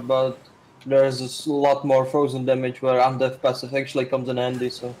soaking part, but there's a lot more frozen damage where undeath passive actually comes in handy,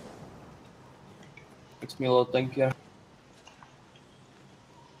 so makes me a lot tankier.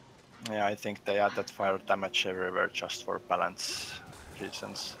 Yeah, I think they added fire damage everywhere just for balance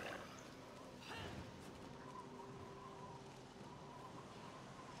reasons.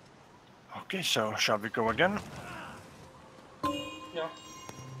 Okay, so shall we go again? Yeah.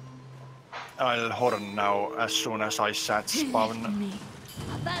 I'll horn now as soon as I sat spawn. Me.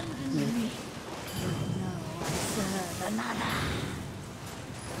 Abandon me. No, I serve another.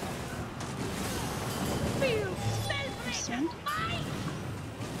 Feel spellbreaker fight!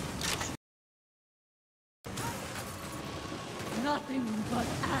 Nothing but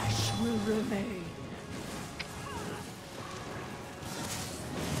ash will remain.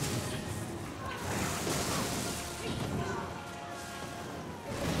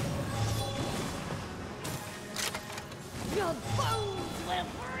 Your bones will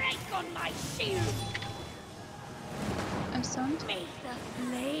break on my shield. I'm stunned. Make the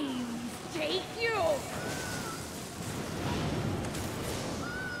flames take you.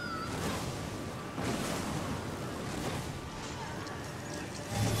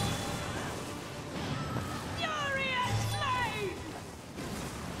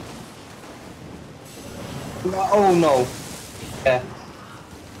 Oh no. Yeah.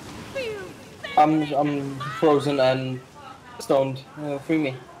 I'm frozen and stoned. Free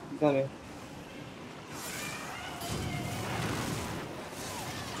me. Kill me.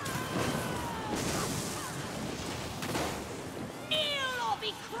 Kneel or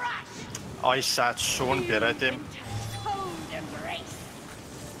be crushed! I sat soon be ready. Cold embrace!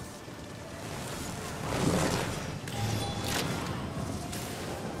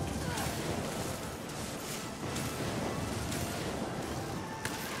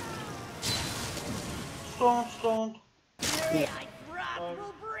 Stoned. Thy wrath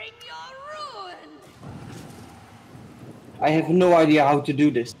will bring your ruin! I have no idea how to do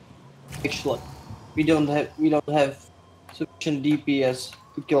this. Actually, we don't have sufficient DPS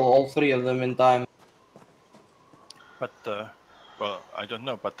to kill all 3 of them in time. But well, I don't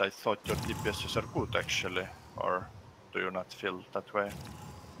know. But I thought your DPSs are good actually, or do you not feel that way?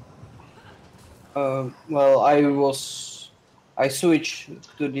 Well, I switched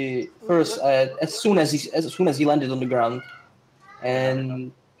to the first as soon as he landed on the ground,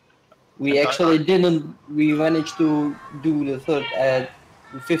 and we And actually didn't. We managed to do the third at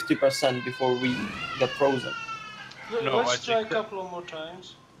 50% before we got frozen. No, I Let's try a think couple of more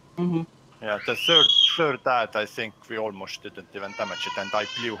times. yeah, the third ad, I think we almost didn't even damage it, and I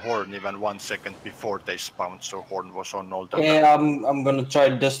blew Horn even 1 second before they spawned, so Horn was on all the time. Yeah, I'm gonna try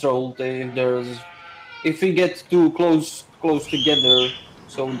Destro ulti if we get too close together,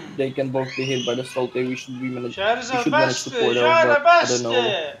 so they can both be hit by the ulti. We should manage to pull it off, but I don't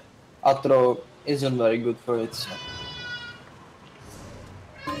know. Atro isn't very good for it. So.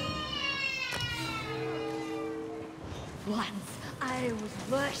 Once I was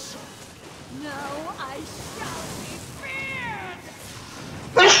worshipped, now I shall be feared!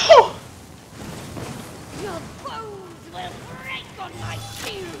 Your bones will break on my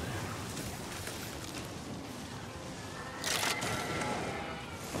shield!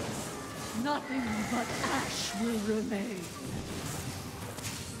 Nothing but ash will remain.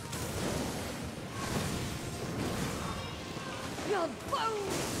 Your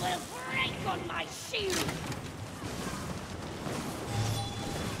bones will break on my shield!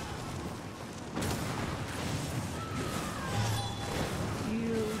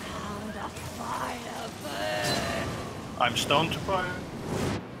 You have the fire burn! I'm stoned.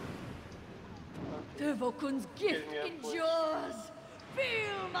 Devokun's gift endures!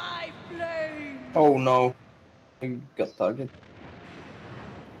 Feel my flame! Oh no, I got target.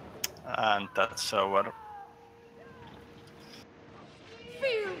 And that's our.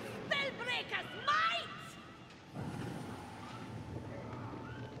 Feel Spellbreaker's might!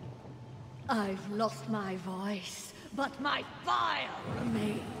 I've lost my voice, but my fire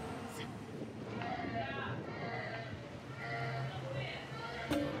remains.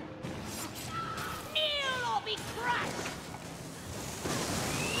 Kneel or be crushed!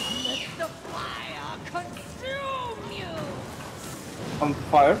 Let the fire consume you! I'm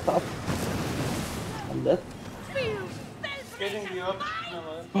fired up. I'm dead. Feel Getting Spellbreaker's you up. might!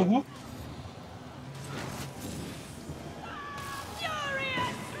 No,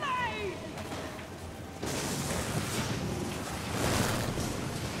 Furious flame!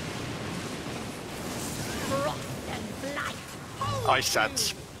 Frost and blight! hold I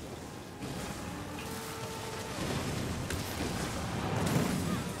sat. you!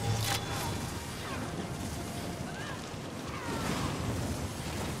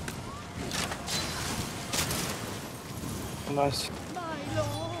 Nice. My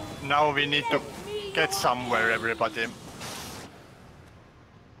lord! Now we need to get somewhere, everybody.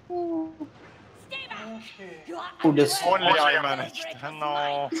 Stay back! You are Oh, this Only under I the managed. Spellbreaker's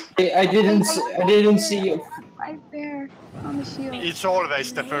No. I didn't see. Right there on the shield. It's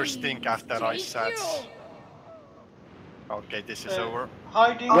always the first thing after I Take sat. you. Okay, this is over.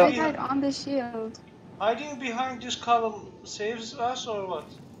 hiding, I died on the shield. hiding behind this column saves us or what?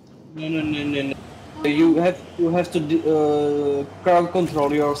 No. You have to crowd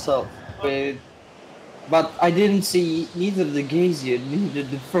control yourself. But I didn't see neither the Gazier, neither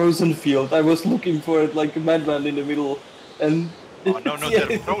the frozen field. I was looking for it like a madman in the middle, and Oh, no, yeah,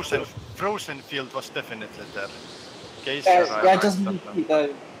 the frozen field was definitely there. Geyser, I just don't know.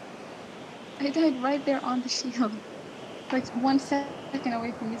 I died right there on the shield. Like 1 second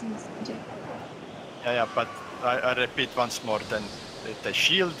away from using this magic. Yeah, but I repeat once more, then the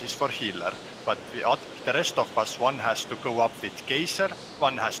shield is for healer, but the rest of us, one has to go up with Geyser,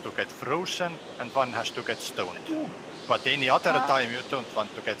 one has to get frozen, and one has to get stoned. But any other time you don't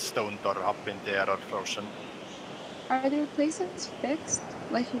want to get stoned or up in the air or frozen. Are there places fixed,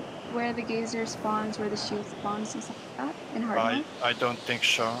 like where the geyser spawns, where the shield spawns, and stuff like that in hard mode? I don't think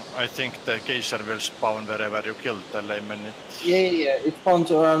so. I think the geyser will spawn wherever you kill the layman. Yeah. It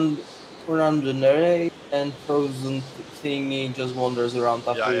spawns around the narrate, and frozen thingy just wanders around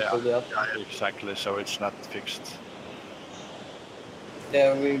after you kill the other. Exactly. So it's not fixed.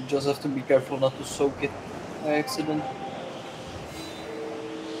 Yeah, we just have to be careful not to soak it by accident.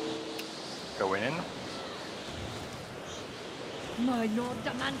 Going in. My lord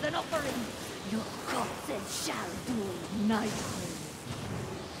demands an offering. Your corpses shall do nicely.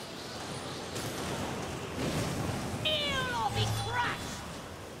 Kneel or be crushed!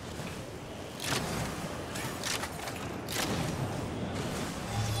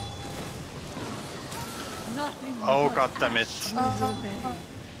 Nothing Oh, but goddammit. ash will remain.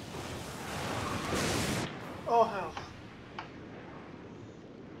 Oh hell.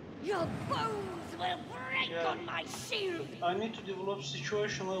 Your bones will break Yeah. on my shield. I need to develop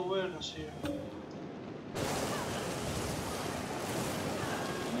situational awareness here.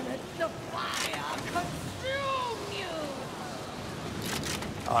 Let the fire consume you.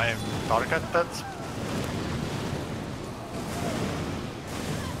 I'm targeted.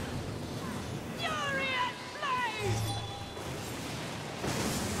 Furious flame.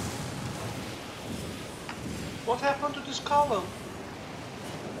 What happened to this column?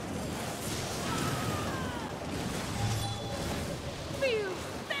 Feel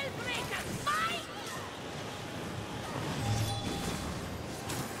spellbreaker's might.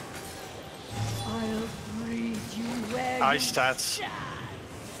 I'll freeze you where Ice you stats. stand.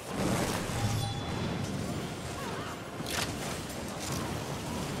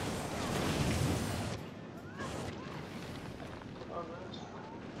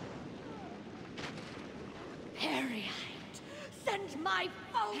 Harryite, send my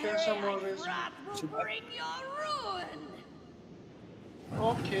Kill some more Harryite resin. wrath will bring your ruin.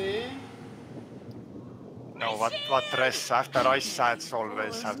 Okay. No, what res? After ice sats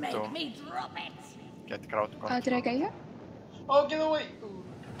always have Make to me drop it. get crowd Did control. I get you? Oh, get away! Ooh.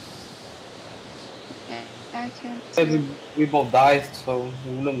 Yeah, I can't. Yeah, we both died, so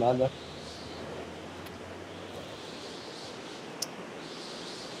it wouldn't matter.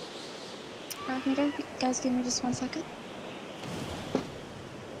 Can you guys give me just 1 second?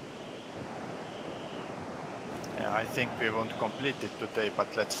 Yeah, I think we won't complete it today,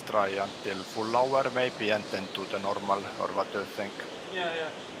 but let's try until full hour maybe, and then do the normal, or what do you think? Yeah.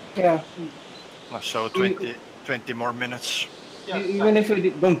 Yeah, So 20 more minutes. Yeah. even if we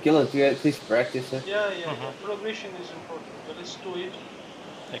don't kill it, we at least practice it. Yeah. Progression is important. But let's do it.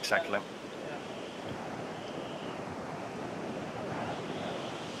 Exactly. Yeah.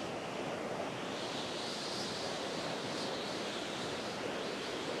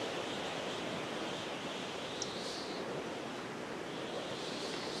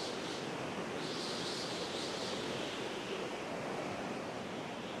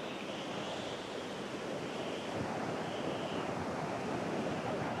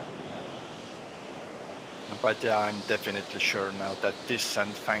 But yeah, I'm definitely sure now that this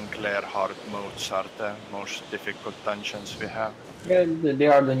and Fanglair hard modes are the most difficult dungeons we have. Yeah, they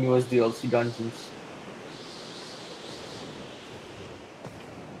are the newest DLC dungeons.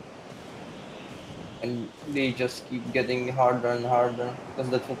 And they just keep getting harder and harder,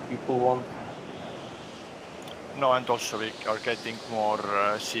 because that's what people want. No, and also we are getting more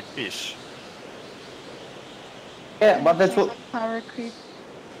CPs. Yeah, but that's what Power creep.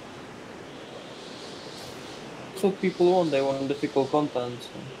 people want. They want difficult content. So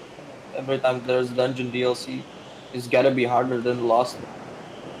every time there's dungeon DLC, it's gotta be harder than the last one.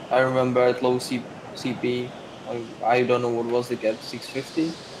 I remember at low CP, I don't know what was the cap,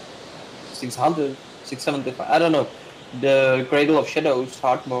 650? 600? 675? I don't know. The Cradle of Shadows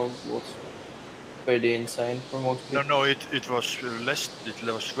hard mode was pretty insane for most people. No, it was less. It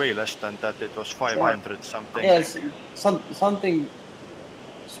was way less than that. It was 500 something. Yes, something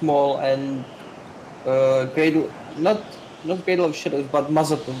small, and Cradle, not Cradle of Shadows, but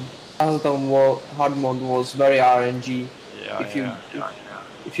Mazatun. Hard mode was very RNG. Yeah.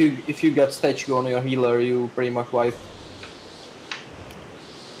 If you get statue on your healer, you pretty much wipe.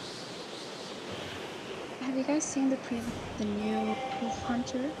 Have you guys seen the new Wolf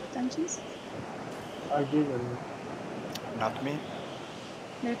Hunter dungeons? I didn't. Not me.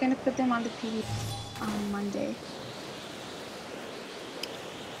 They're gonna put them on the PvP on Monday.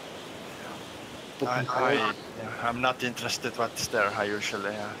 I'm not interested what's there. I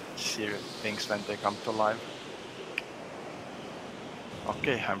usually see things when they come to life.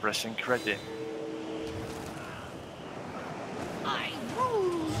 Okay, I'm pressing ready. I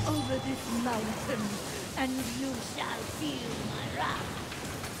rule over this mountain. and you shall feel my wrath.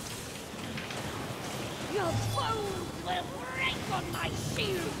 Your bones will break on my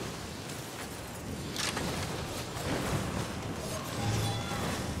shield.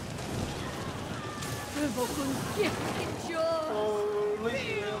 Revokun's gift endures.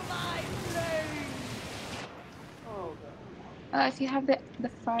 Feel my flame. If you have the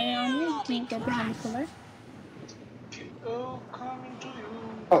fire on you, can you get behind the pillar? Oh, coming to you.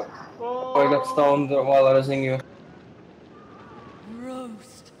 Oh, I got stoned while I was in you.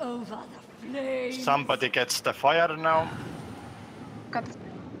 Roast over the flames. Somebody gets the fire now. Got the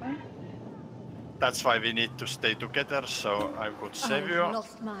fire. That's why we need to stay together, so I would save you. I've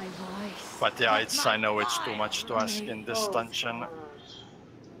lost my voice. But yeah, but it's my I know it's too fire much to ask in this dungeon.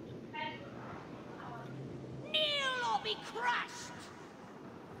 Kneel or be crushed.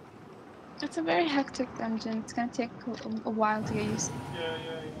 It's a very hectic dungeon. It's gonna take a while to get used to. Yeah.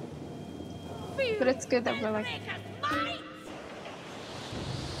 But it's good that we're like.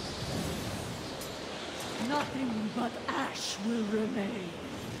 Nothing but ash will remain.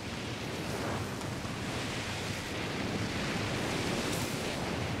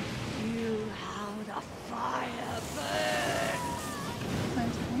 Feel how the fire burns.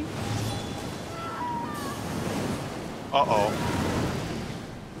 Uh-oh.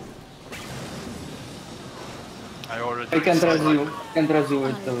 I already... I can't res you. Can't res you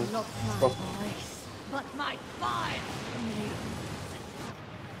with the... Lost my voice, but my fire remains.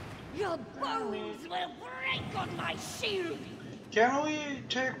 Your bones will break on my shield. Can we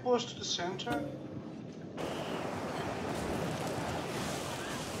take boss to the center?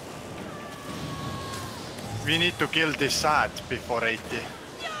 We need to kill this sad before 80.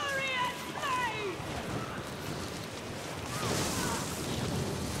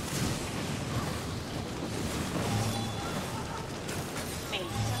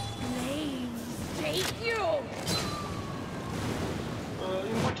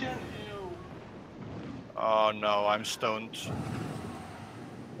 Oh no, I'm stoned.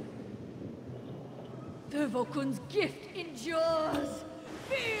 The Vokun's gift endures.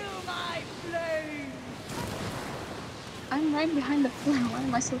 Feel my flame. I'm right behind the floor. Why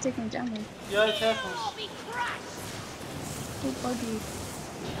am I still taking damage? Yeah, it happens. Oh, buggy.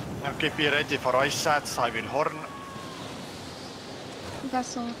 Okay, be ready for ice sats. I will horn. You got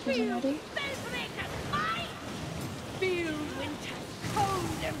soul prison ready? Feel winter's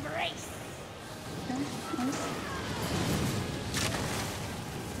cold embrace. Okay, nice.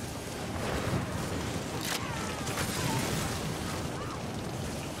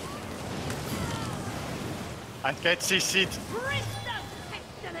 And get CC'd.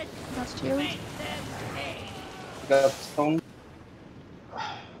 Got shield. Got stone.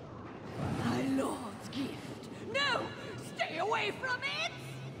 My lord's gift. No! Stay away from it!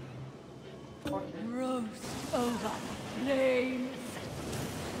 Roast over the flames.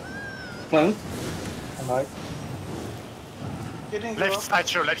 Flank. Alright. Left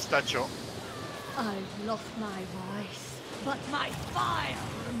statue, left statue. I've lost my voice, but my fire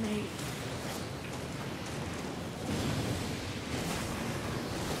remains.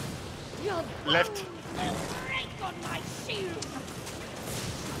 Your Left. will break on my shield.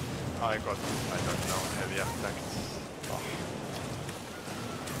 I don't know, heavy attacks. Oh.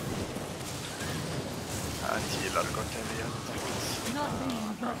 And healer got heavy attacks.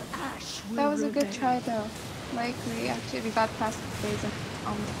 Nothing but ash will That was a good remain. try though. Like we got past the phase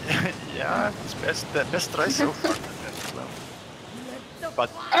and Yeah, it's the best try so far. But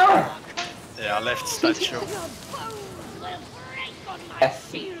yeah, left statue. Your bones will break on my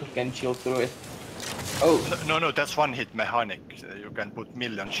Yes, shield. you can shield through it. Oh. No, that's one hit mechanic. You can put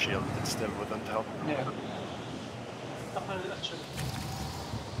million shield, it still wouldn't help. Yeah.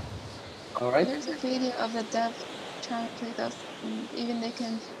 Alright. there's a video of the dev trying to play those. And even they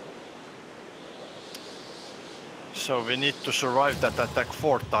can. So we need to survive that attack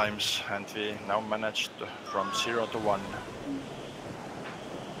 4 times, and we now managed from 0 to 1.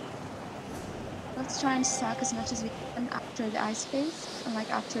 Let's try and stack as much as we can after the ice phase, and like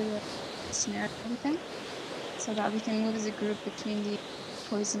after the snare and everything, so that we can move as a group between the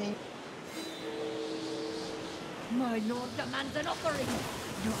poisoning. My lord demands an offering.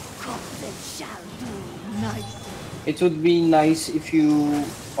 Your corpses shall do nicely. It would be nice if you,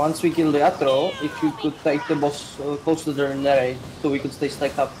 once we kill the Atro, if you could take the boss close to the Nere, so we could stay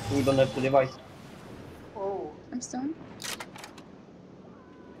stacked up, we don't have to divide. Oh. I'm stoned.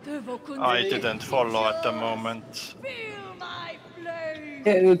 I didn't follow at the moment. Feel my flame.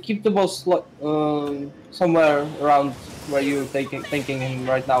 Yeah, keep the boss somewhere around where you're taking him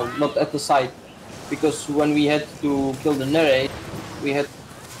right now, not at the side. Because when we had to kill the Nere, we had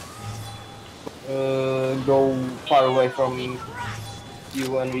go far away from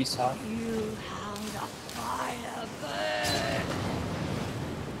you and Risa. You hound of fire burn!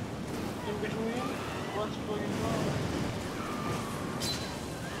 In between, what's going on?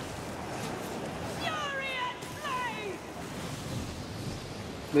 Fury and flame!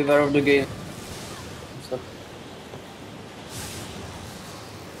 Beware of the game. Stop.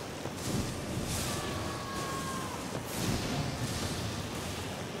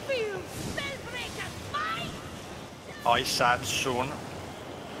 Feel Spellbreaker's might! I sad soon.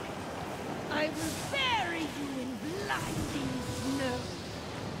 I will bury you in blinding snow.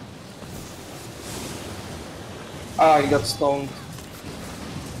 Ah, I got stoned.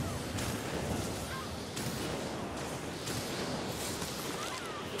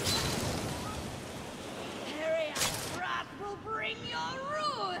 Harriet's wrath will bring your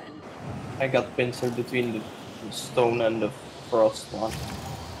ruin! I got pincer between the stone and the frost one.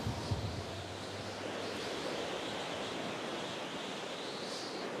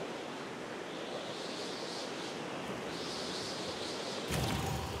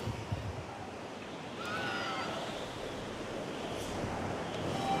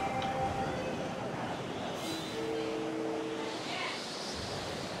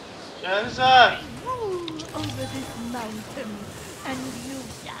 Jensen! Rule over this mountain, and you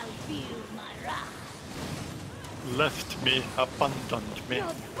shall feel my wrath. Left me, abandoned me.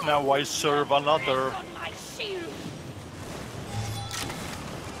 Your Now I serve bones will another. break on my shield.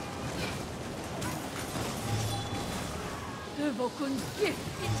 Devokun's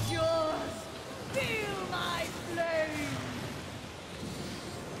gift is yours. Feel my flame.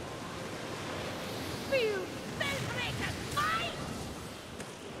 Feel Spellbreaker's might.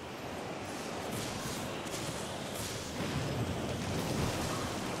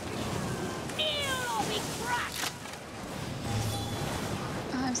 Feel or be crushed.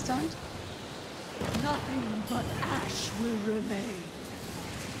 I'm stunned. Nothing but ash will remain.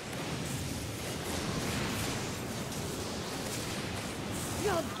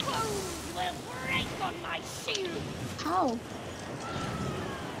 Your bones will break on my shield. How?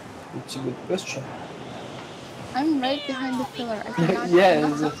 It's a good question. I'm right behind the pillar. I cannot. Yeah, I'm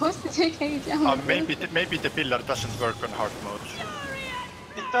not it's a- supposed to take any damage. Maybe the pillar doesn't work on hard mode.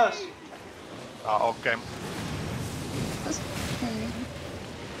 It does. Ah, okay.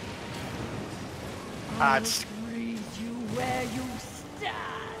 I'll It's freeze you where you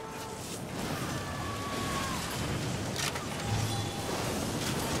stand.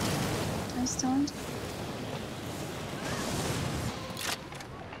 I'm stunned.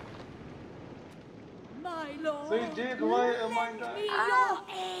 My lord, They did, why am I lend dying? me your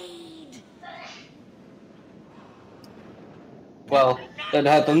aid. Well, that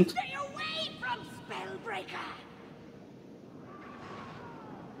happened. Stay away from Spellbreaker.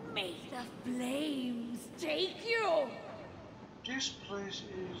 May the flames take you. This place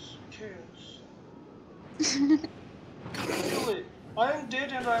is chaos. Really, I am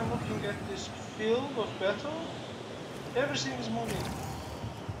dead and I'm looking at this field of battle. Everything is moving.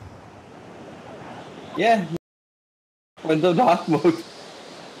 Yeah. Went to dark mode.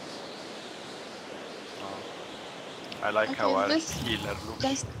 I like Okay, how our this- healer looks.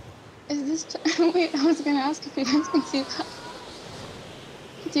 Guys, is this? Wait, I was gonna ask if you guys can see that.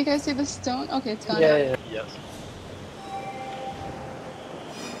 Do you guys see the stone? Okay, it's gone. Yeah, yeah. Yes.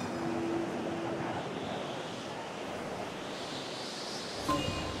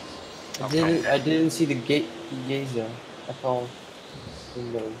 I didn't see the geyser at all.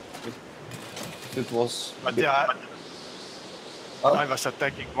 In the, if it was. But yeah, Oh. I was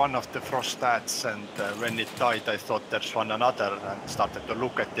attacking one of the frost stats, and when it died, I thought there's one another, and started to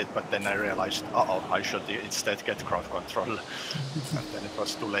look at it. But then I realized, I should instead get crowd control, and then it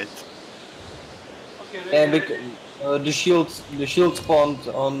was too late. Okay, Yeah, ready, because the shield spawned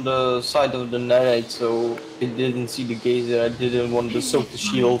on the side of the narrate, so it didn't see the geyser. I didn't want to soak the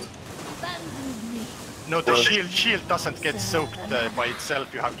shield. Abandon me. No, the shield doesn't get soaked by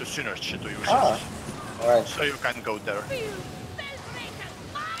itself. You have to synergy to use Ah, it, alright. so you can go there. Feel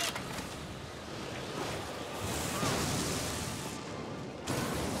Spellbreaker's might.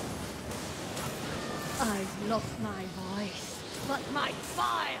 I've lost my voice, but my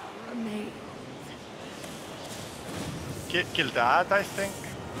fire remains. Kill the ad, I think.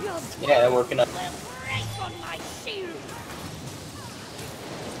 Your Yeah, I'm working on. will break on my shield.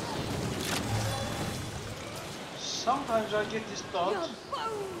 Sometimes I get this Your thought.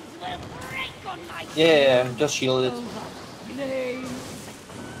 bones will break on my shield. Yeah, just shield it. Over flames.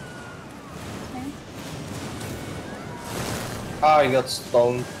 Okay. Ah, I got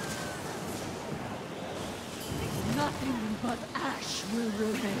stoned. Nothing but ash will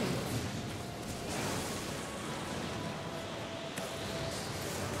remain.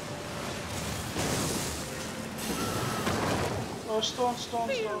 Stone.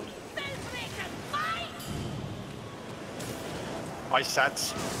 Spellbreaker's might! I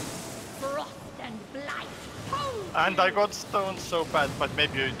sats. Frost and blight! Hold And you. I got stoned so bad, but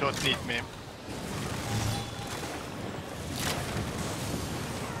maybe you don't need me.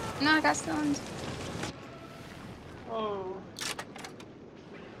 No, I got stoned. Oh.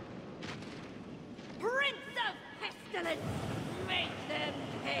 Prince of Pestilence! Make them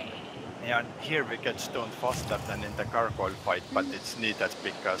pay! Yeah, and here we get stoned faster than in the gargoyle fight, but it's needed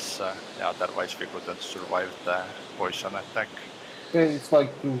because yeah, otherwise we couldn't survive the poison attack. Okay, it's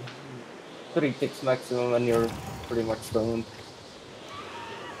like 3 ticks maximum and you're pretty much stoned.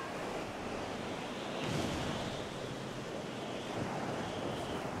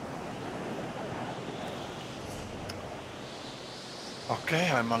 Okay,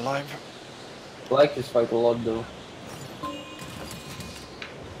 I'm alive. I like this fight a lot though.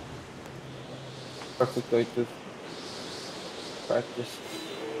 Perfect way to practice.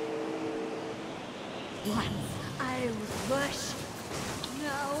 Once I was worshipped,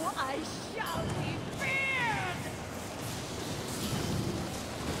 now I shall be feared!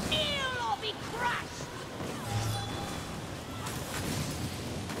 Kneel or be crushed!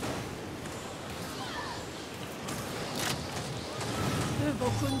 The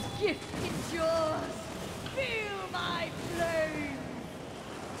Vokun's gift endures! Feel my flame!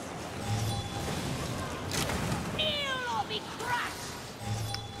 Kneel or be crushed!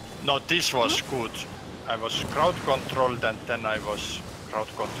 No, this was good. I was crowd controlled and then I was crowd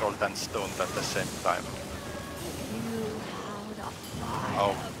controlled and stoned at the same time. You how the fire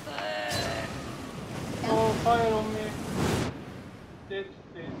Oh. burn! Oh, fire on me. Dead.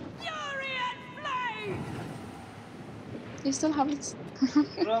 Fury and flame! You still have it.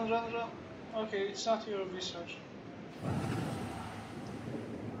 Run. Okay, it's not your visage.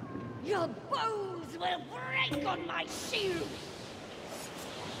 Your bones will break on my shield!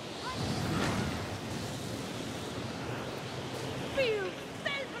 Feel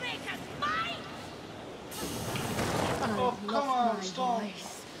Spellbreaker's might! Oh, I've come lost on, my stop.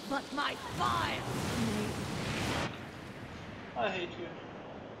 voice, but my fire I hate you.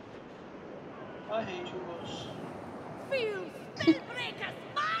 I hate you, boss. Feel Spellbreaker's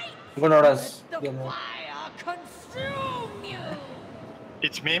might! I'm gonna rest. Let the Yeah, man. fire consume you!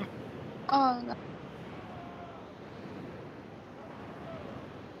 It's me. Oh, God.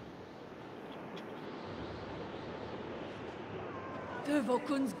 The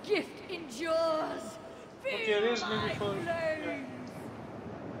Vokun's gift endures! Feel Okay, raise me my before. flames!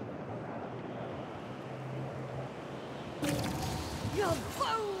 Your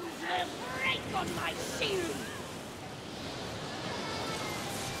bones will break on my shield!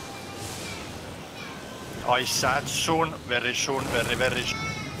 I sat soon, very soon, very soon.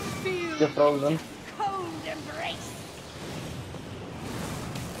 Feel You're frozen. cold embrace!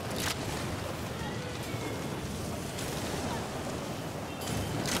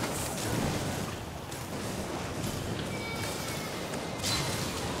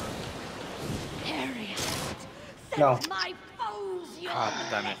 Harriet, set No. my foes your God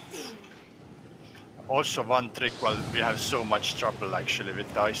damn it. blessing! Also one trick, well, we have so much trouble actually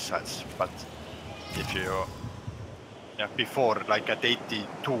with the ice sets, but if you, yeah, before, like at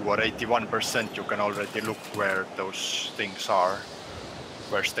 82 or 81%, you can already look where those things are.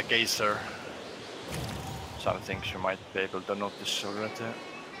 Where's the geyser? Some things you might be able to notice already.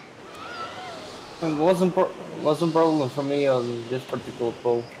 It wasn't problem for me on this particular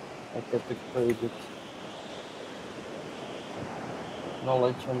pull. I kept it pretty good.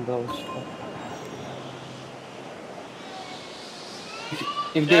 Knowledge on those.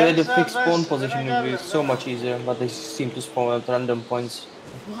 If they had a fixed spawn position, it would be so much easier, but they seem to spawn at random points.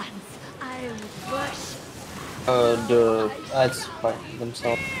 Once I was worshipped. The ads by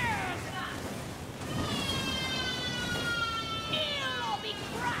themselves. Kneel or be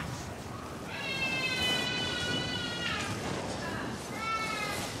crushed!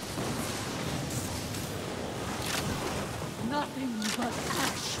 Nothing but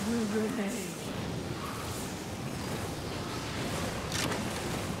ash will remain.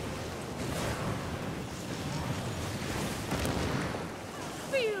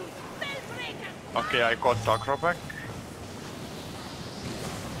 Feel Spellbreaker! Okay, I got Agro back.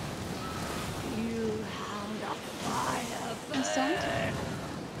 You how the fire I'm stoned.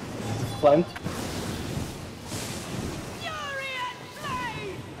 Flanked. Fury and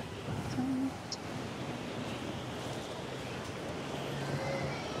flame! Stoned.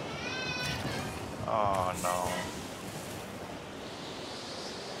 Oh no.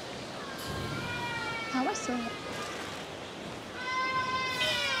 How was so?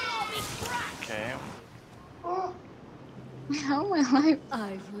 Okay. How am I alive?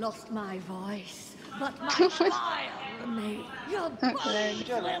 I've lost my voice, but my fire remains. Your bones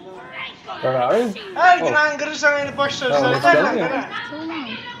Gel will lan. break on Where are my you? shield. Her gün Oh. angırırsan eli başlar. Oh, Sen let's gel go lan here. gel. So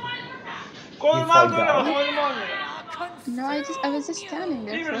long. Kolum fall al böyle down? bak kolum al ya. No, I was just standing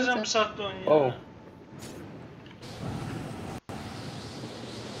there Bir birinizden frozen. bir saatte oynuyor. Oh.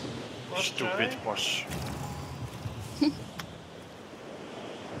 First Stupid try. boss.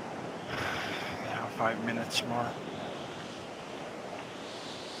 Yeah, 5 minutes more.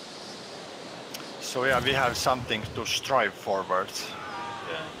 So yeah, we have something to strive forward.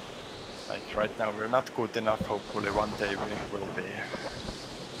 Yeah. Like right now we're not good enough, hopefully one day we will be.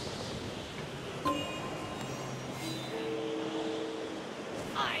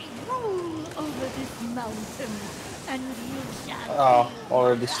 I rule over this mountain, and you shall Oh, feel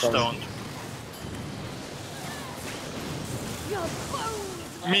already my stoned. Stoned. Your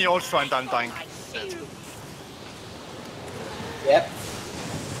bones will Me also, and I'm break on dying. my shield. Yep.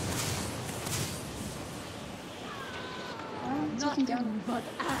 Taking down. Nothing but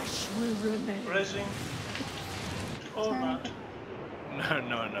ash will remain. Raising. Or not.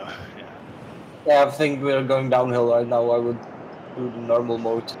 No. Yeah. Yeah, I think we're going downhill right now. I would do the normal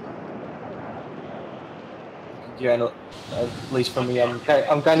mode. Yeah, no, at least for me, I'm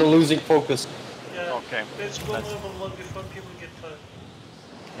kind of losing focus. Yeah. Okay. Let's go Let's- normal mode before people get tired.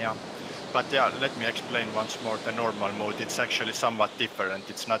 Yeah. But yeah, let me explain once more the normal mode. It's actually somewhat different.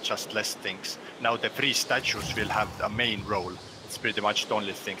 It's not just less things. Now the free statues will have a main role. It's pretty much the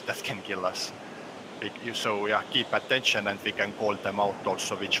only thing that can kill us. So yeah, keep attention and we can call them out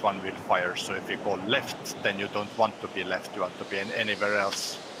also which one will fire. So if you call left, then you don't want to be left, you want to be anywhere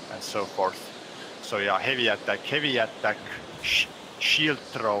else and so forth. So yeah, heavy attack, shield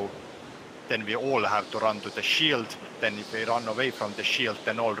throw, then we all have to run to the shield. Then if we run away from the shield,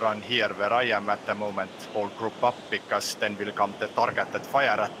 then all run here where I am at the moment, all group up, because then will come the targeted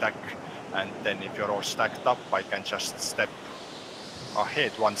fire attack. And then if you're all stacked up, I can just step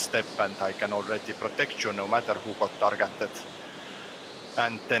ahead one step and I can already protect you no matter who got targeted.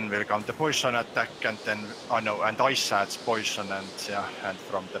 And then will come the poison attack, and then and ice adds poison, and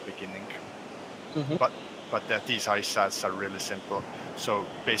from the beginning. Mhm. But these ice adds are really simple. So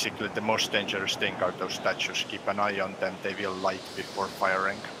basically the most dangerous thing are those statues. Keep an eye on them, they will light before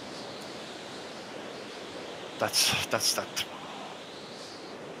firing. That's that.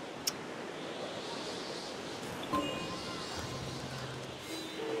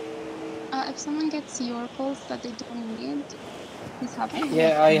 If someone gets your pulls that they don't need, please have it.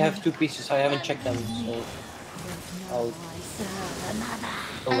 Yeah, I have 2 pieces. I haven't checked them, so I'll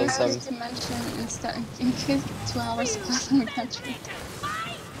I let was them. going to mention in case 2 hours pass and we can't treat.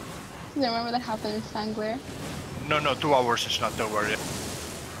 Do you remember that happened in Fangware? No, 2 hours is not over yet.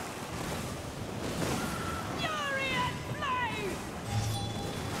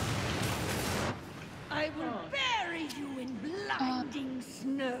 I will bury you in blinding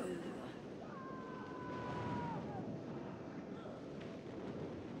snow.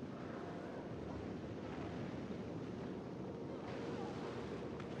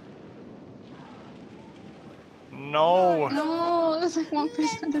 No, No, it was like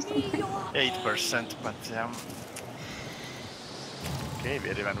 1% or something. 8%, but yeah. Okay,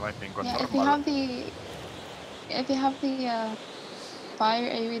 we're even wiping on Yeah, normal. if you have the fire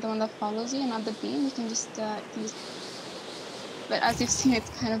area, the one that follows you, and not the beam, you can just use. But as you've seen, it's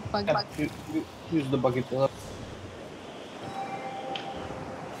kind of buggy. Yeah, use the bucket.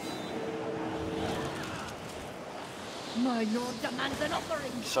 My lord demands an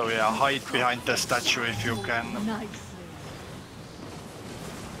offering. So yeah, hide behind the statue if you can. Nicely.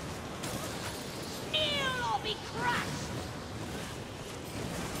 Kneel or be crushed.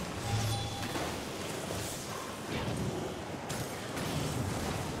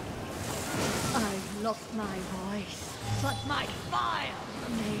 I've lost my voice, but my fire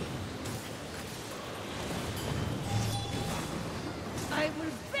remains. I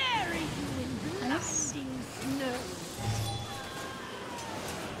will bury you in blinding snow.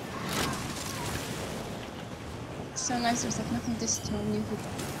 So nice, there's like nothing to stone you.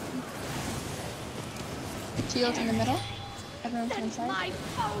 Shield in the middle. Everyone to Send inside. my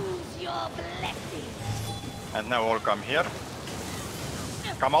foes your blessing. And now all come here.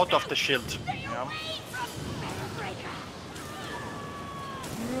 Come out of the shield. Stay Yeah. away from Spellbreaker.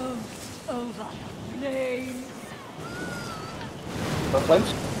 Roast over the flames. No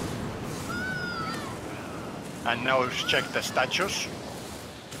flames? And now check the statues.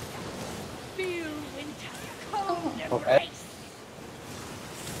 Feel winter's cold Okay. embrace.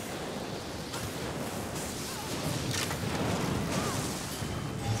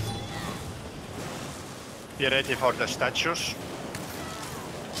 Be ready for the statues.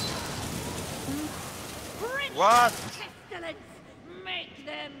 What? Pestilence, make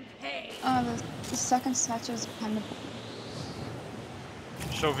them pay. The second statue is behind the.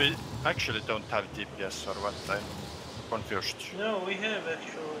 So we actually don't have DPS or what? I'm confused. No, we have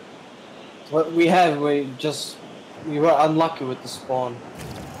actually. What we have, we were unlucky with the spawn.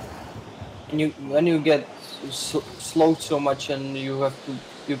 And when you get slowed so much, and you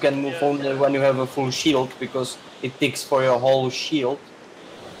can move only when you have a full shield because it ticks for your whole shield.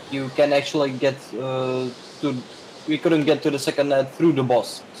 You can actually get we couldn't get to the second net through the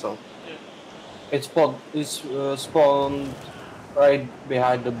boss, so it's spawned right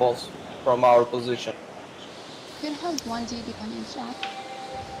behind the boss from our position. You can have one DD on each side.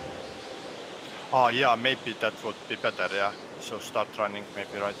 Oh yeah, maybe that would be better. Yeah. So start running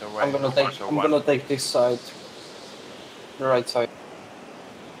maybe right away. I'm gonna take this side, the right side.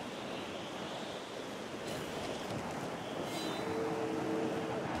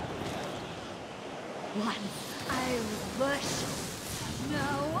 Once I was worshipped,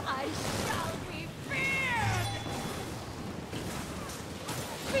 now I shall be feared!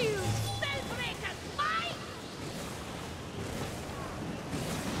 Feel Spellbreaker's might!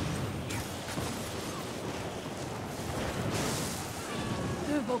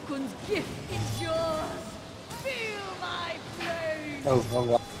 Vokun's gift endures! Feel my flame! Oh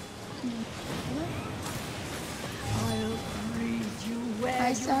god. I'll freeze you where High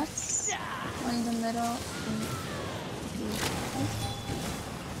you stats. stand! One in the middle.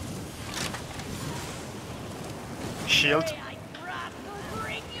 Shield. I grab to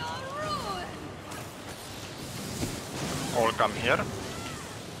bring your ruin! All come here.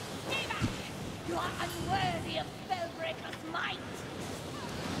 Stay back! You are unworthy of Spellbreaker's might!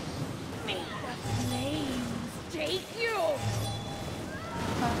 May the flames take you!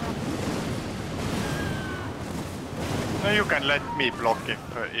 No, you can let me block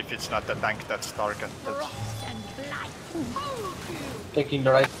if it's not the tank that's targeted. Frost and blight hold you! Taking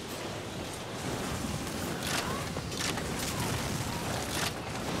the right.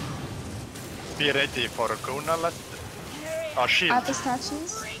 Be ready for a Kunal at shield. At the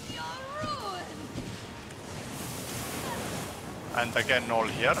statues. Bring your ruin! And again all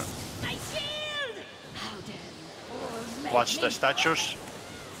here. My shield! How dare you fools make Watch me the statues.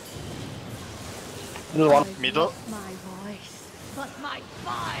 Middle one. Middle. My voice, but my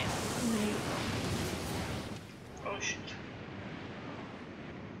fire may Oh shit.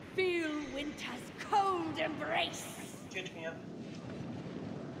 feel winter's cold embrace. Get me up.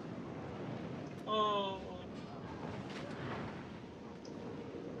 Oh.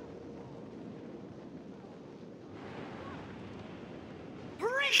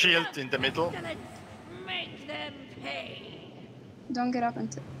 Bring Shield the in the middle. pestilence, make them pay. Don't get up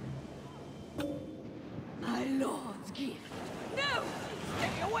into. My lord's gift. No!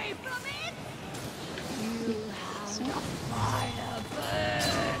 Stay away from it! You have the fire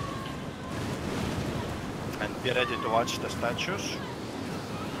burn! And be ready to watch the statues.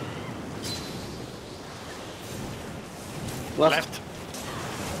 Left.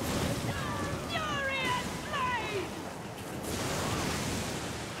 Furious flame!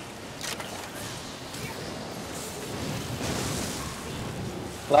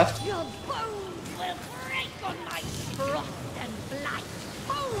 Left. Your bones will break on my frost and blight.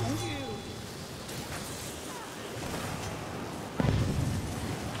 Hold you!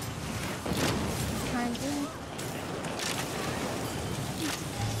 Triangle.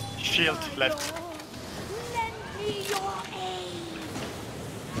 Shield left. Lend me your aid!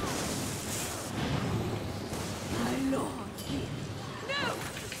 My lord's gift. No!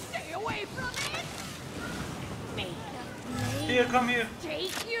 Stay away from it! May the flames Here, come here.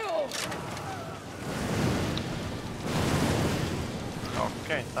 take you!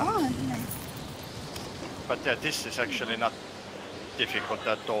 Okay, done. Oh, nice. But yeah, this is actually not difficult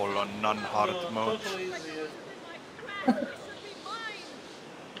at all on non-hard No, mode. totally easy.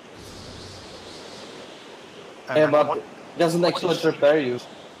 And Yeah, but what- it doesn't actually prepare you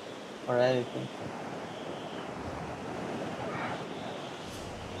or anything.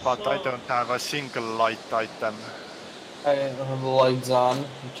 But I don't have a single light item. I have a light on,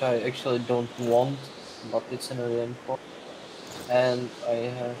 which I actually don't want, but it's in a reinforce. And I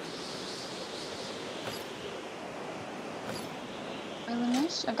have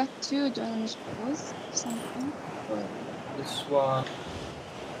Advantage. I got 2 advantage bows. Something. this one.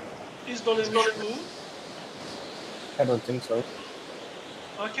 Is Dolemish blue? I don't think so.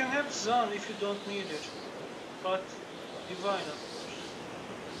 I can have Zan if you don't need it. But Divine, of course.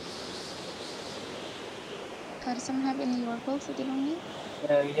 Does someone have any oracles that they don't need?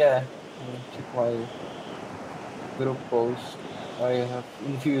 Yeah. Check my group post. I have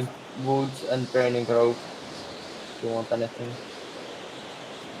infused woods and training rope. If you want anything.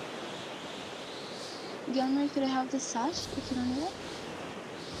 Gilmer, could I have the sash if you don't need it?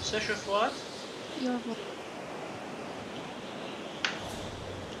 Sash of what? Your vote.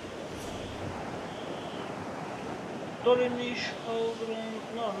 Dolinish,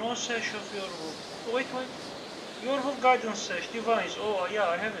 Aldron. No sash of your wolf. Oh, wait. Your wolf guidance sash, Divines. Oh, yeah,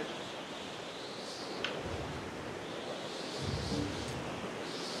 I have it.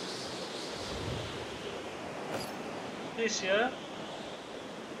 This, yeah?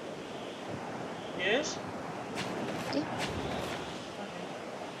 Yes? Yeah.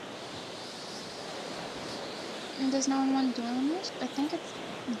 And there's no one want Dolinish? I think it's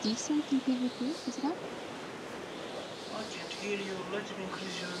decent in PvP, is it not? I can't hear you. Let me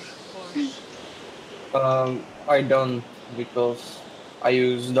increase your voice. I don't because I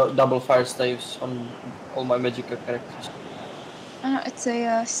use double fire staves on all my magical characters. It's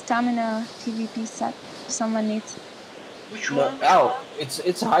a stamina PvP set. If someone needs it. Which No, one? oh,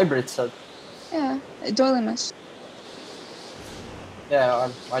 it's a hybrid set. Yeah, Dolinish.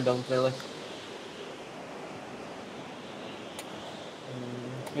 Yeah, I don't really.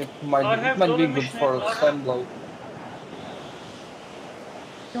 It I have might be good Dolinish for necklace. Sandblow.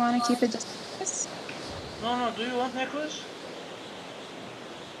 You want to keep it just this? No, do you want necklace?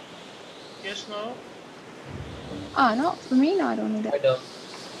 Yes, no? Ah, no, for me, no, I don't need I it. don't.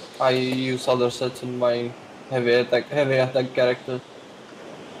 I use other sets in my heavy attack character.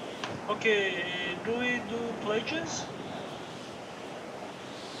 Okay, do we do pledges?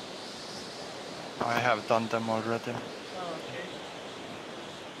 I have done them already. Oh, okay.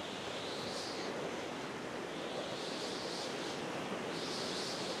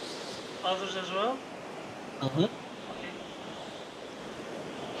 Others as well? Mm-hmm. Okay.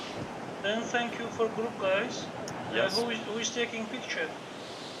 Then thank you for group, guys. Yes. Who is taking picture?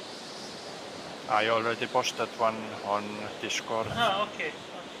 I already posted one on Discord. Ah, okay.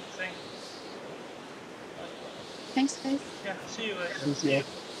 Thank you. Thanks, guys. Yeah, see you guys. Thank you.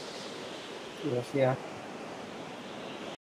 Yes, yeah.